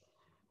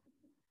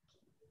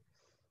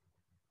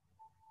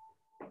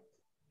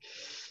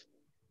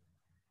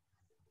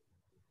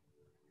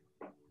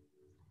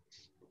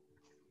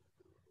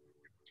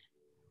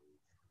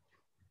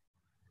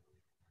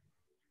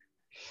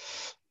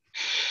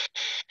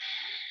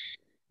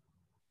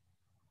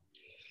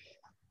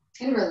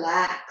 And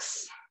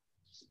relax.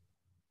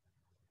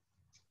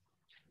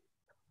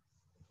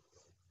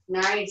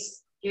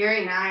 Nice.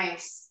 Very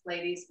nice,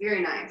 ladies.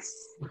 Very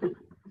nice.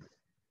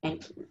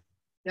 Thank you.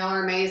 Y'all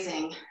are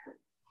amazing.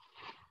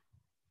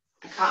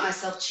 I caught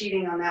myself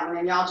cheating on that one,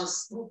 and y'all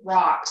just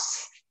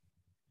rocks.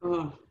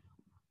 Mm.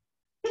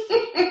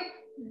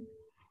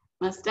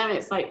 My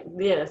stomach's like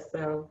this,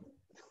 so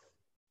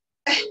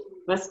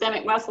my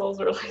stomach muscles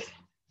are like,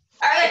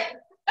 All right.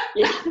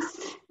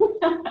 yes.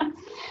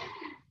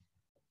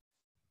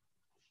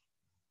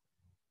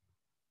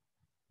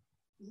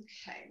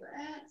 Okay,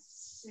 let's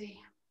see.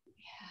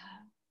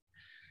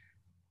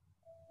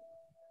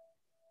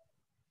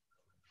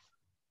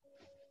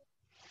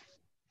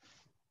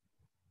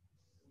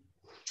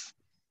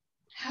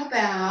 How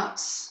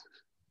about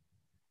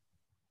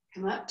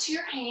come up to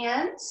your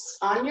hands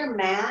on your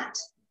mat,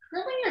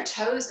 curling your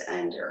toes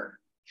under.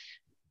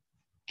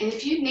 And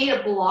if you need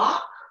a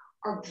block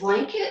or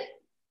blanket,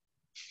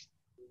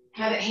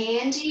 have it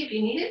handy if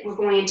you need it. We're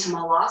going into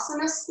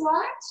Malasana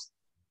squat.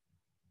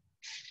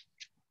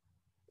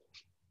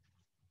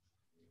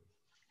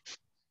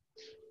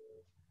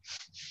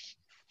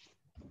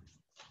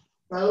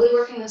 Slowly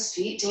working those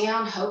feet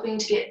down, hoping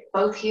to get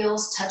both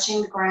heels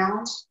touching the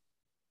ground.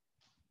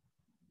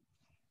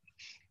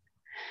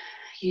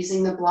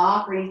 Using the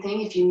block or anything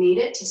if you need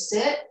it to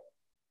sit.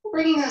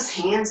 Bringing those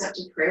hands up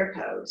to prayer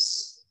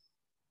pose.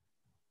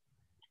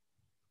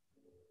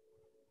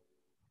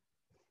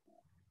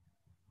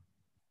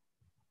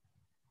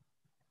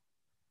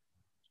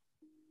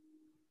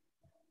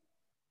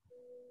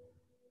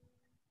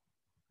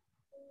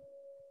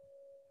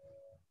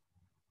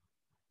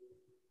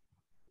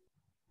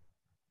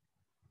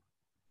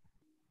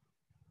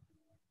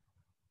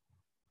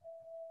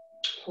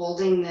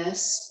 Holding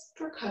this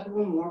for a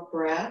couple more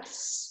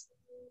breaths.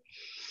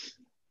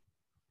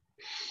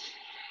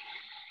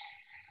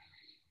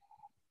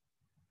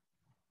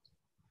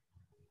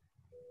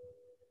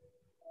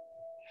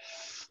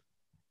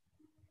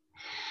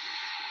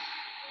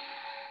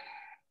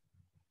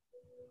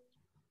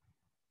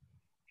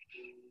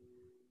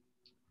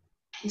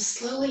 And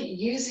slowly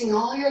using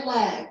all your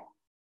leg,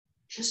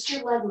 just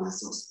your leg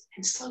muscles,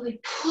 and slowly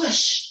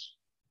push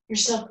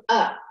yourself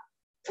up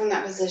from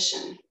that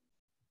position.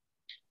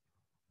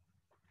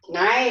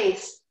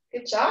 Nice.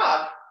 Good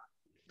job.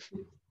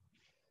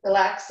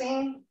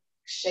 Relaxing,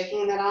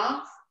 shaking that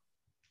off.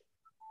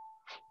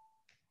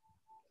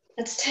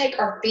 Let's take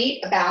our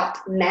feet about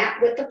mat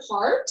width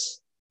apart.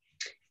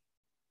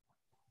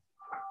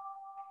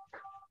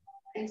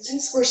 And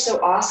since we're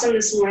so awesome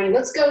this morning,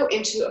 let's go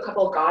into a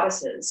couple of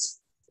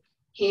goddesses.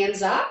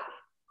 Hands up,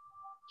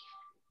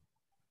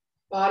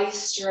 body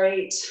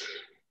straight,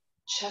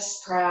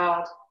 chest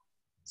proud,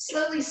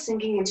 slowly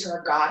sinking into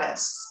our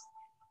goddess.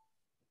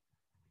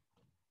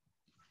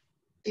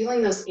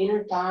 Feeling those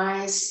inner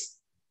thighs.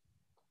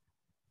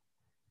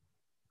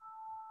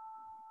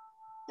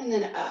 And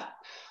then up.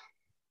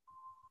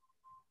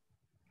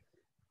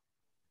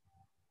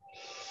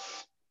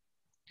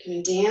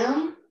 Coming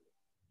down.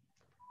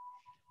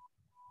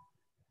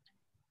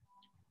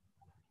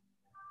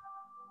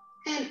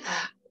 And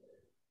up.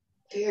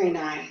 Very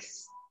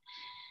nice.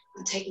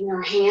 And taking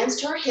our hands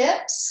to our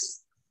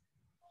hips.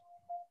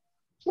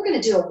 We're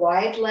going to do a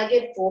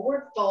wide-legged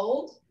forward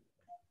fold.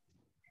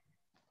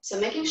 So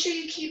making sure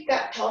you keep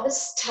that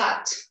pelvis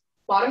tucked,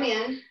 bottom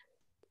in.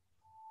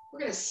 We're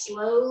going to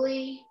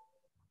slowly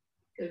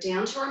go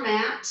down to our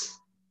mat.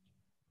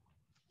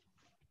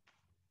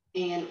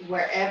 And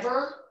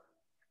wherever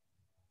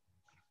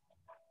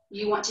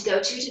you want to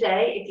go to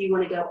today, if you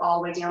want to go all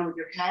the way down with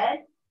your head,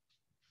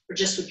 or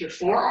just with your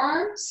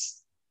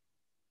forearms,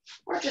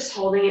 or just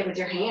holding it with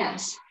your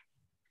hands.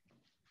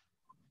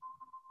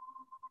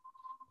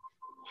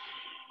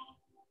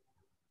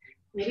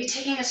 Maybe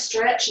taking a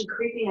stretch and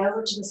creeping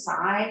over to the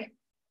side,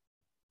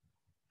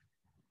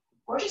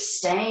 or just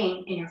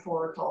staying in your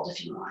forward fold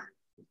if you want.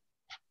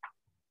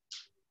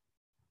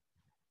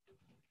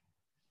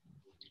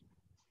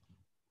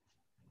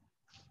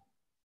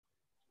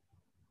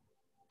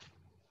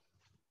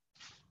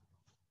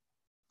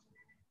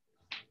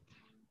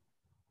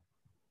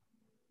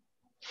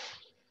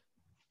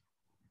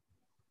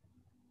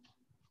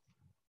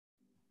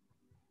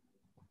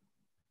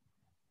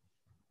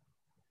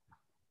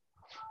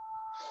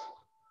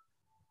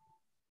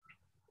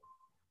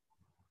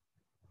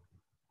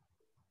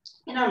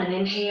 And on an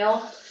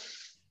inhale,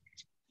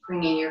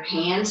 bringing your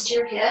hands to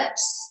your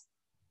hips,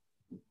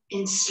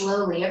 and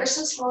slowly, ever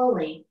so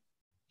slowly,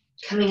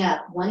 coming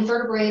up one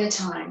vertebrae at a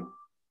time.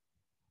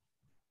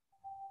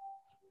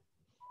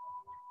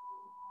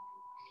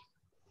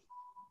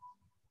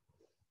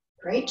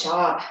 Great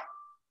job.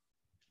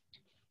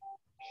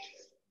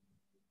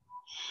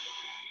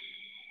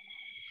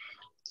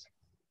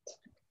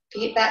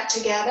 Feet back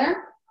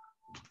together,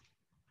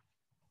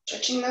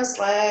 stretching those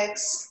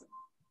legs.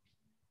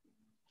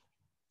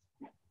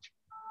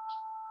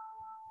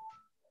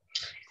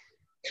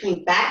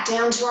 Coming back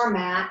down to our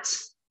mat.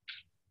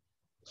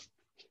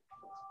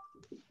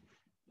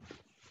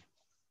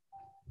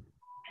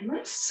 And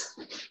let's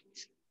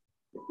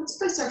Let's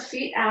place our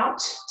feet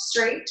out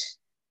straight.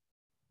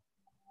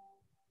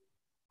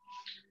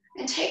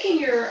 And taking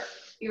your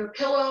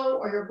pillow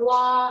or your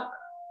block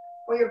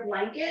or your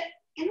blanket,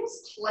 and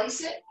let's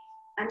place it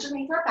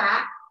underneath our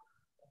back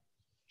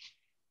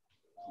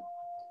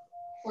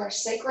where our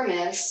sacrum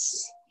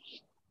is.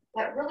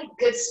 That really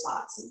good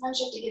spot. Sometimes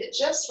you have to get it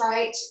just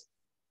right.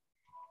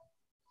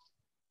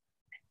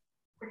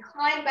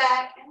 Recline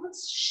back and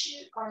let's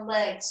shoot our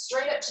legs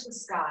straight up to the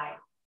sky.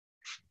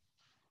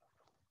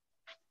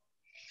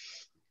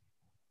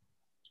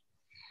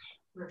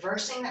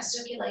 Reversing that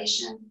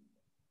circulation.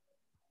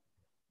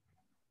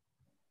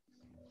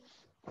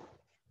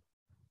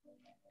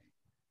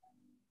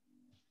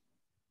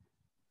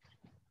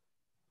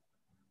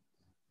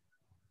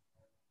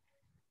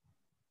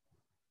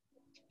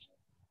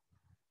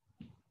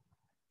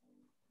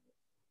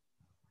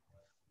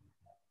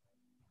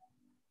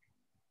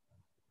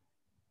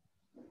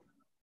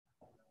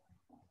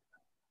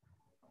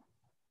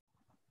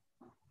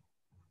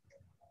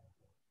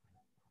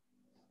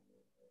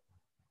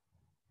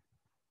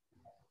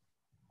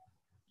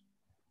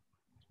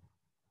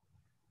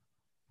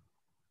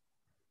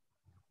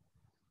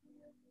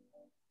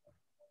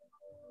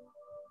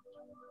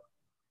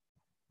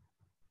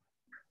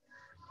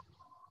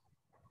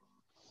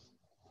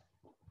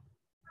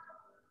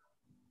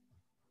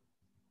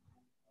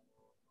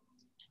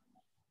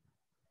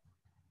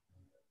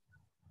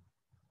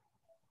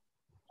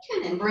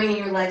 And then bringing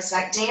your legs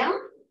back down.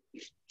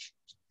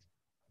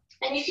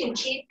 And you can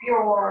keep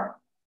your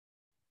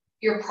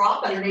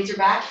prop underneath your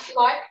back if you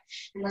like.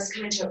 And let's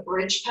come into a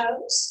bridge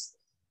pose.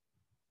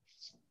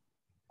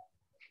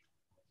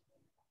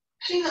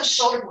 Putting those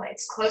shoulder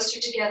blades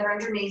closer together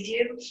underneath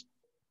you.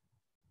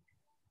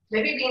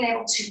 Maybe being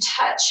able to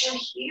touch your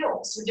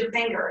heels with your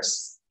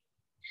fingers.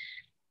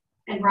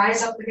 And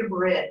rise up like a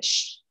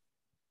bridge.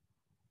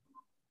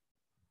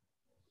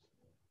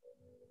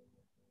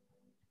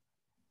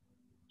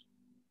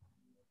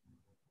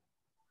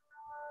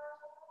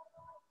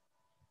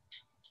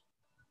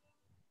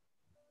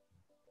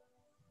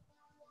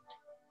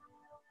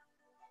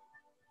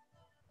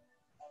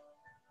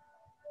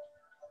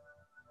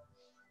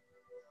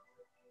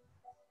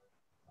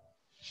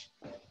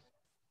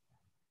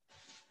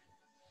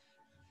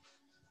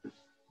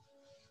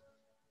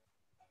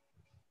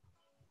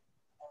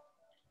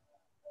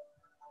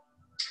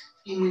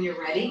 And when you're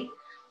ready,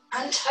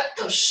 untuck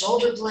those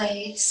shoulder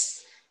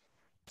blades.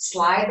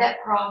 Slide that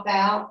prop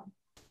out.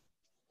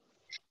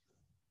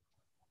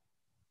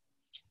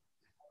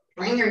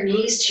 Bring your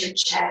knees to your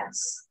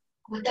chest.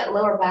 Let that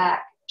lower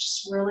back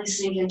just really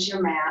sink into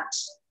your mat.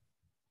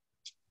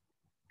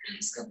 And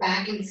just go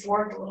back and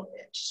forth a little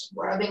bit, just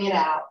rubbing it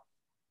out.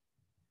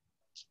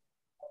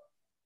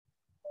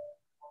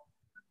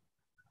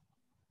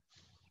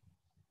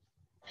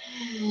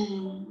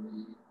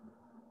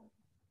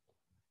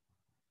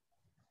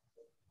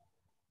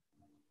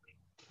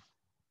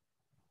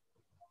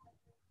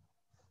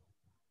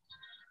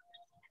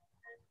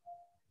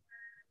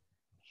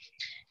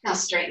 Now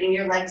straightening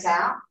your legs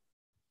out.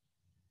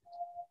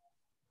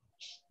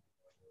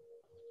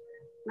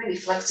 Maybe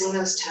flexing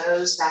those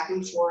toes back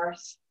and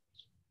forth.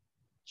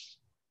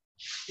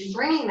 And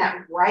bringing that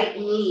right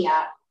knee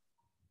up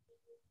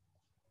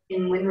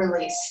in wind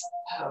release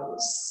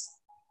pose.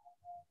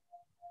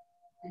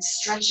 And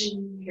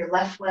stretching your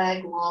left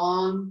leg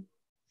long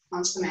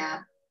onto the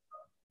mat.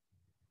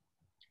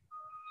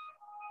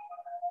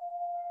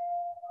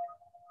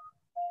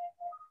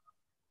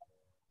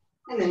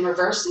 And then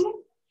reversing.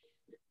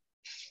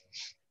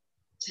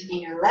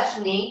 Taking your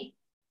left knee,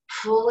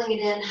 pulling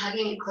it in,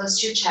 hugging it close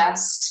to your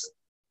chest.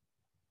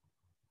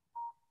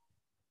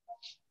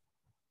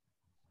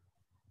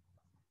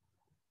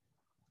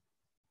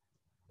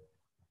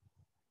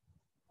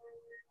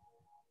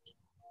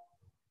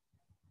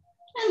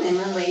 And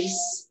then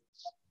release.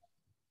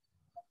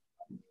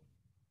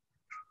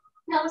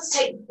 Now let's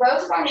take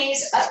both of our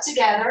knees up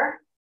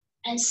together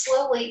and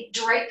slowly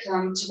drape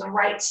them to the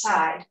right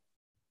side.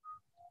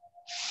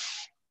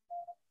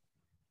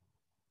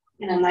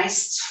 In a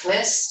nice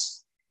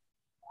twist,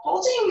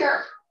 holding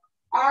your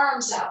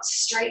arms out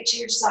straight to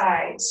your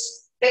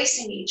sides,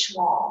 facing each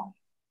wall,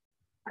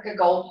 like a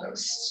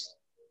goalpost.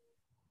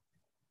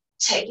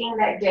 Taking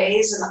that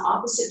gaze in the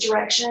opposite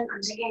direction,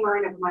 I'm taking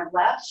mine over my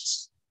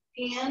left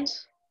hand.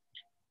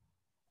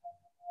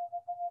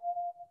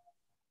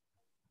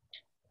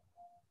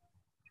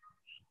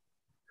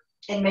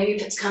 And maybe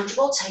if it's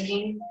comfortable,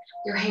 taking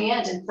your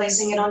hand and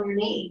placing it on your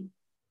knee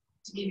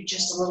to give you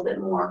just a little bit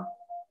more.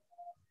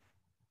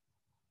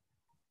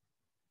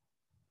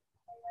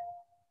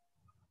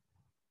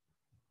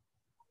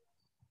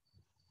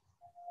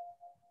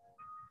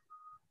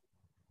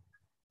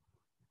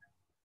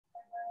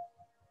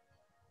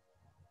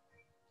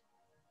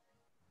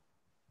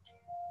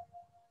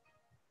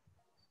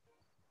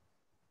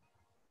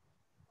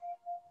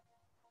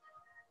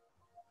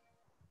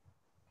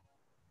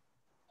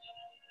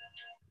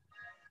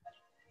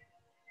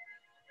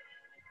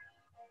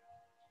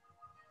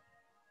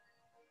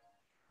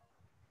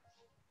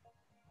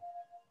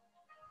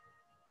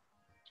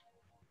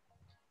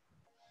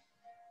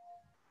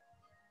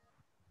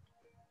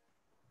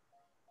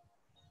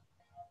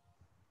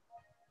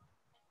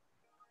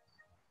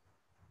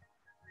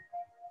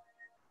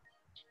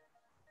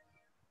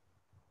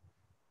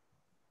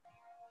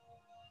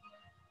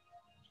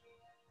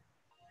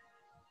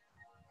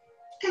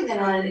 then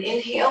on an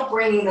inhale,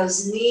 bringing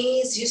those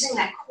knees, using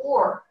that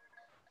core,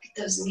 get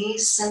those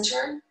knees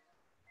centered,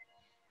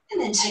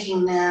 and then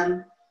taking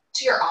them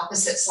to your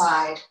opposite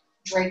side,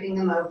 draping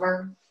them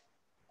over,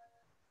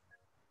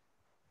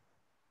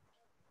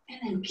 and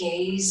then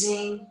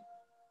gazing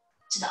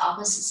to the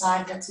opposite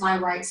side. That's my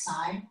right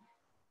side.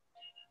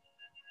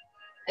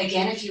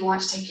 Again, if you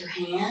want to take your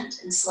hand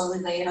and slowly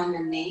lay it on the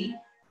knee.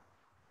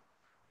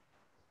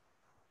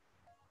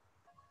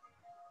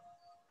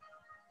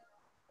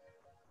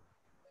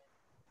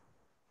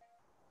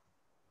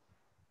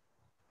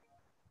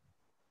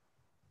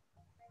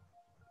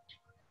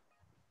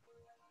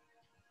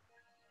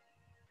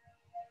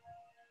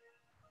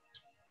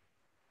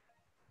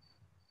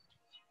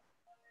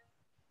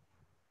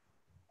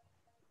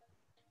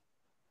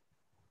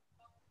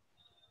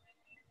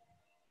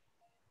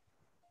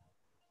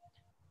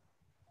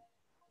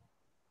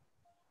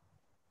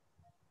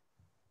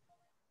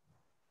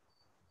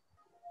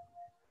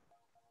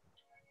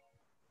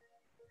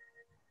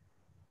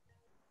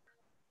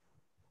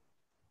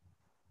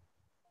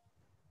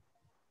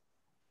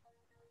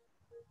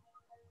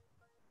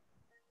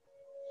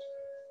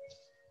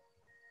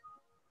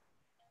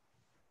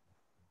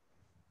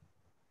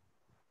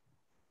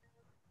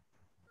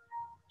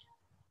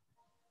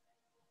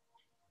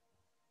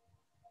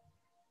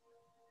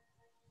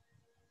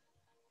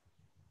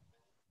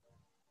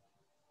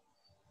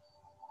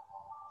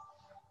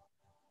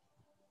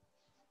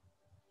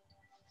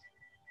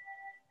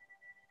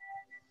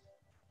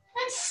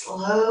 And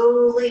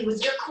slowly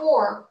with your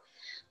core,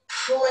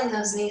 pulling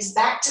those knees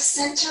back to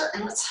center,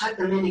 and let's hug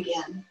them in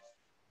again.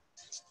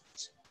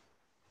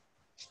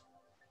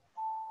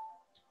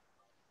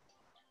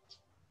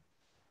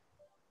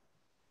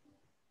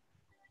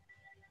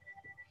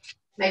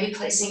 Maybe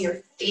placing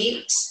your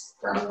feet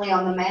firmly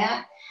on the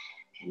mat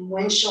and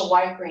windshield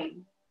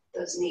wipering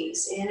those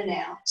knees in and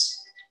out.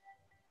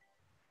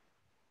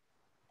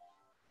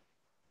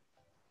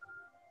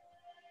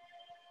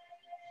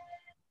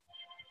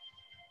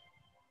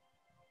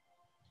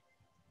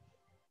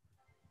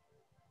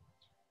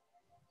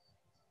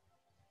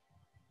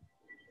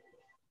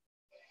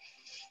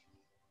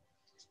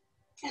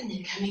 And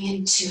then coming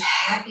into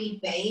happy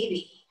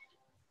baby,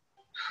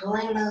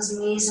 pulling those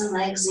knees and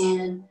legs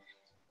in,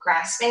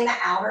 grasping the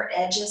outer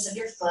edges of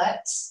your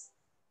foot.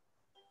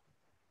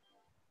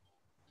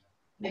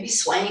 Maybe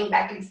swaying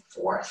back and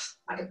forth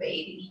like a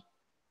baby.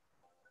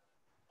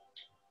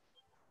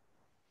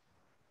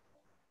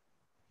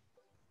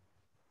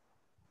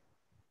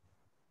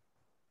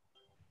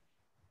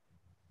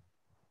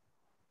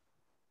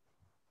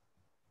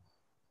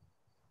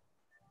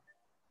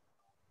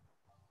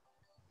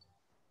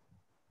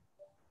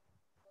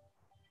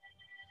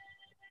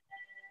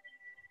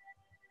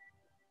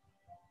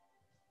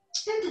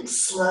 And then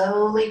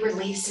slowly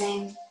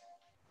releasing.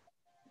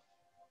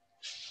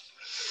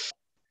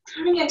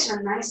 Turning into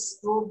a nice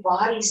full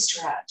body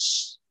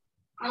stretch.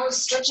 Oh,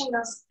 stretching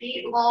those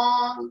feet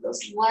long, those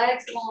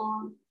legs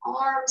long,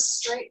 arms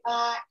straight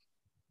back.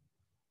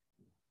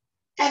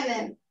 And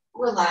then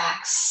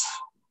relax,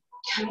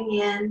 coming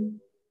in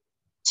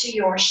to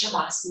your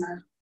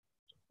Shavasana.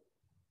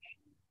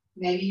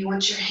 Maybe you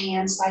want your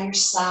hands by your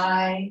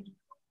side.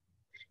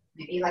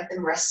 Maybe you like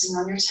them resting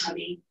on your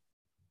tummy.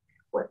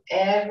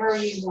 Whatever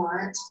you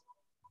want.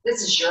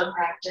 This is your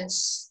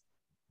practice.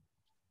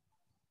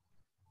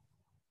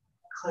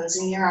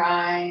 Closing your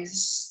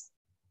eyes.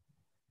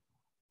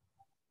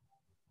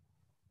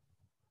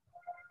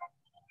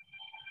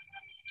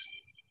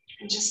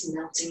 And just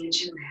melting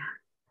into your mat.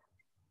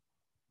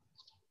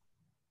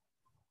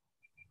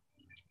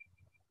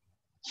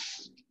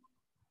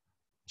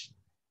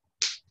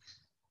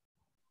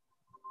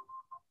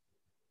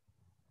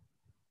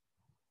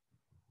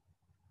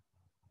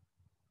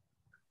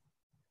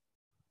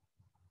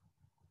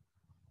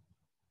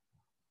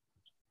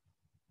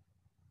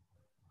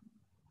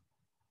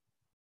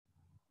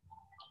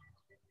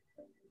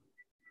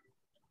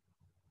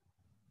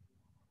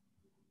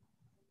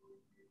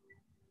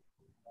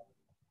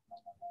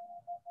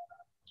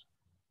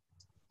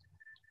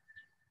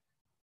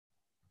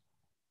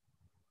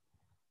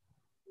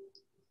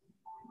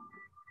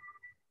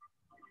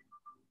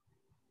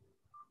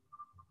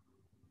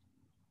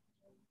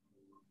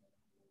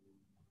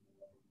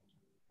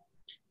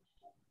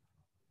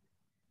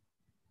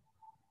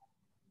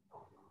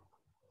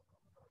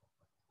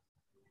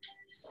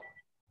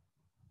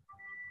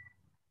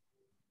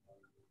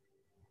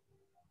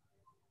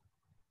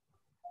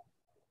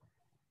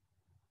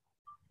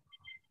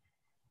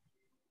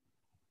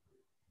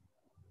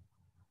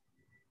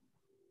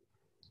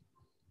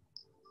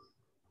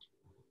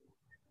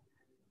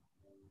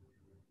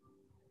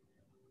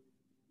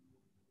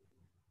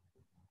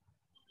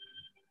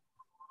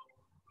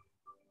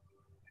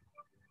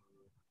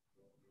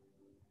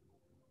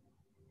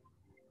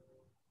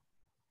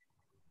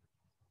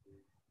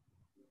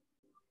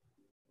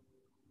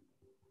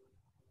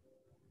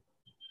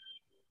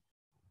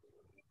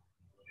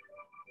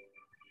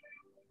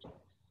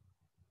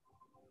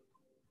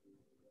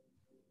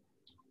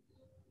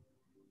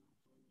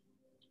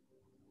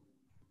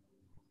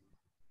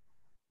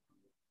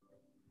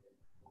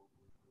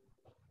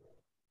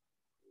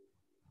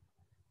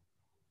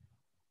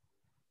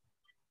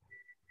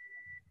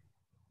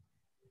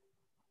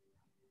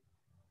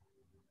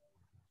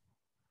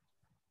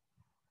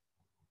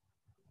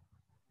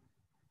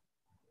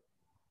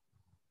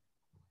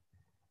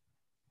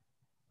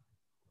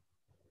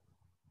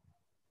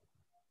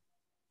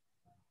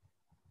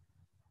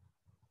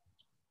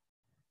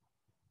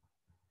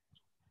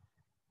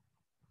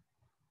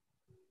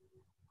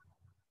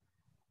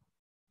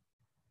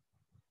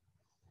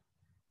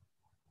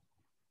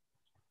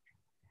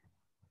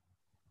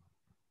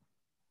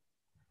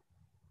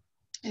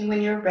 And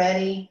when you're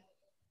ready,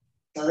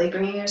 slowly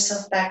bringing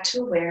yourself back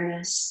to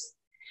awareness,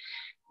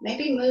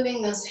 maybe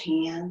moving those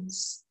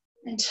hands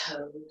and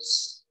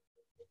toes,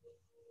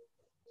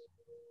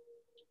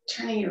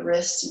 turning your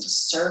wrists into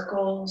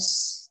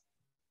circles,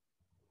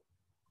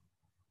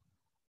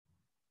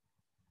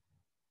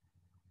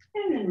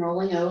 and then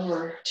rolling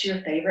over to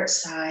your favorite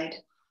side.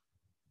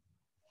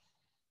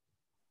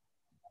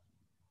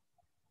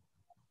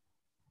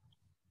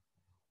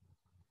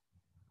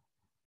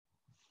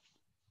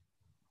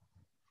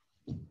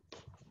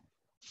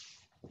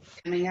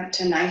 Coming up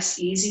to a nice,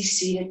 easy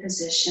seated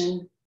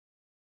position.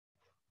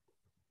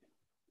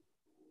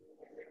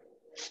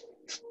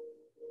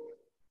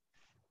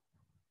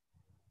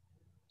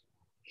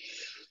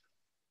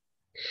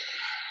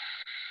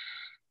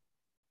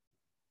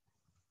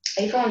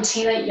 April and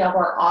Tina, y'all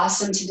were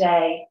awesome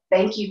today.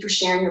 Thank you for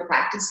sharing your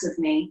practice with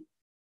me.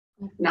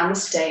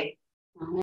 Namaste.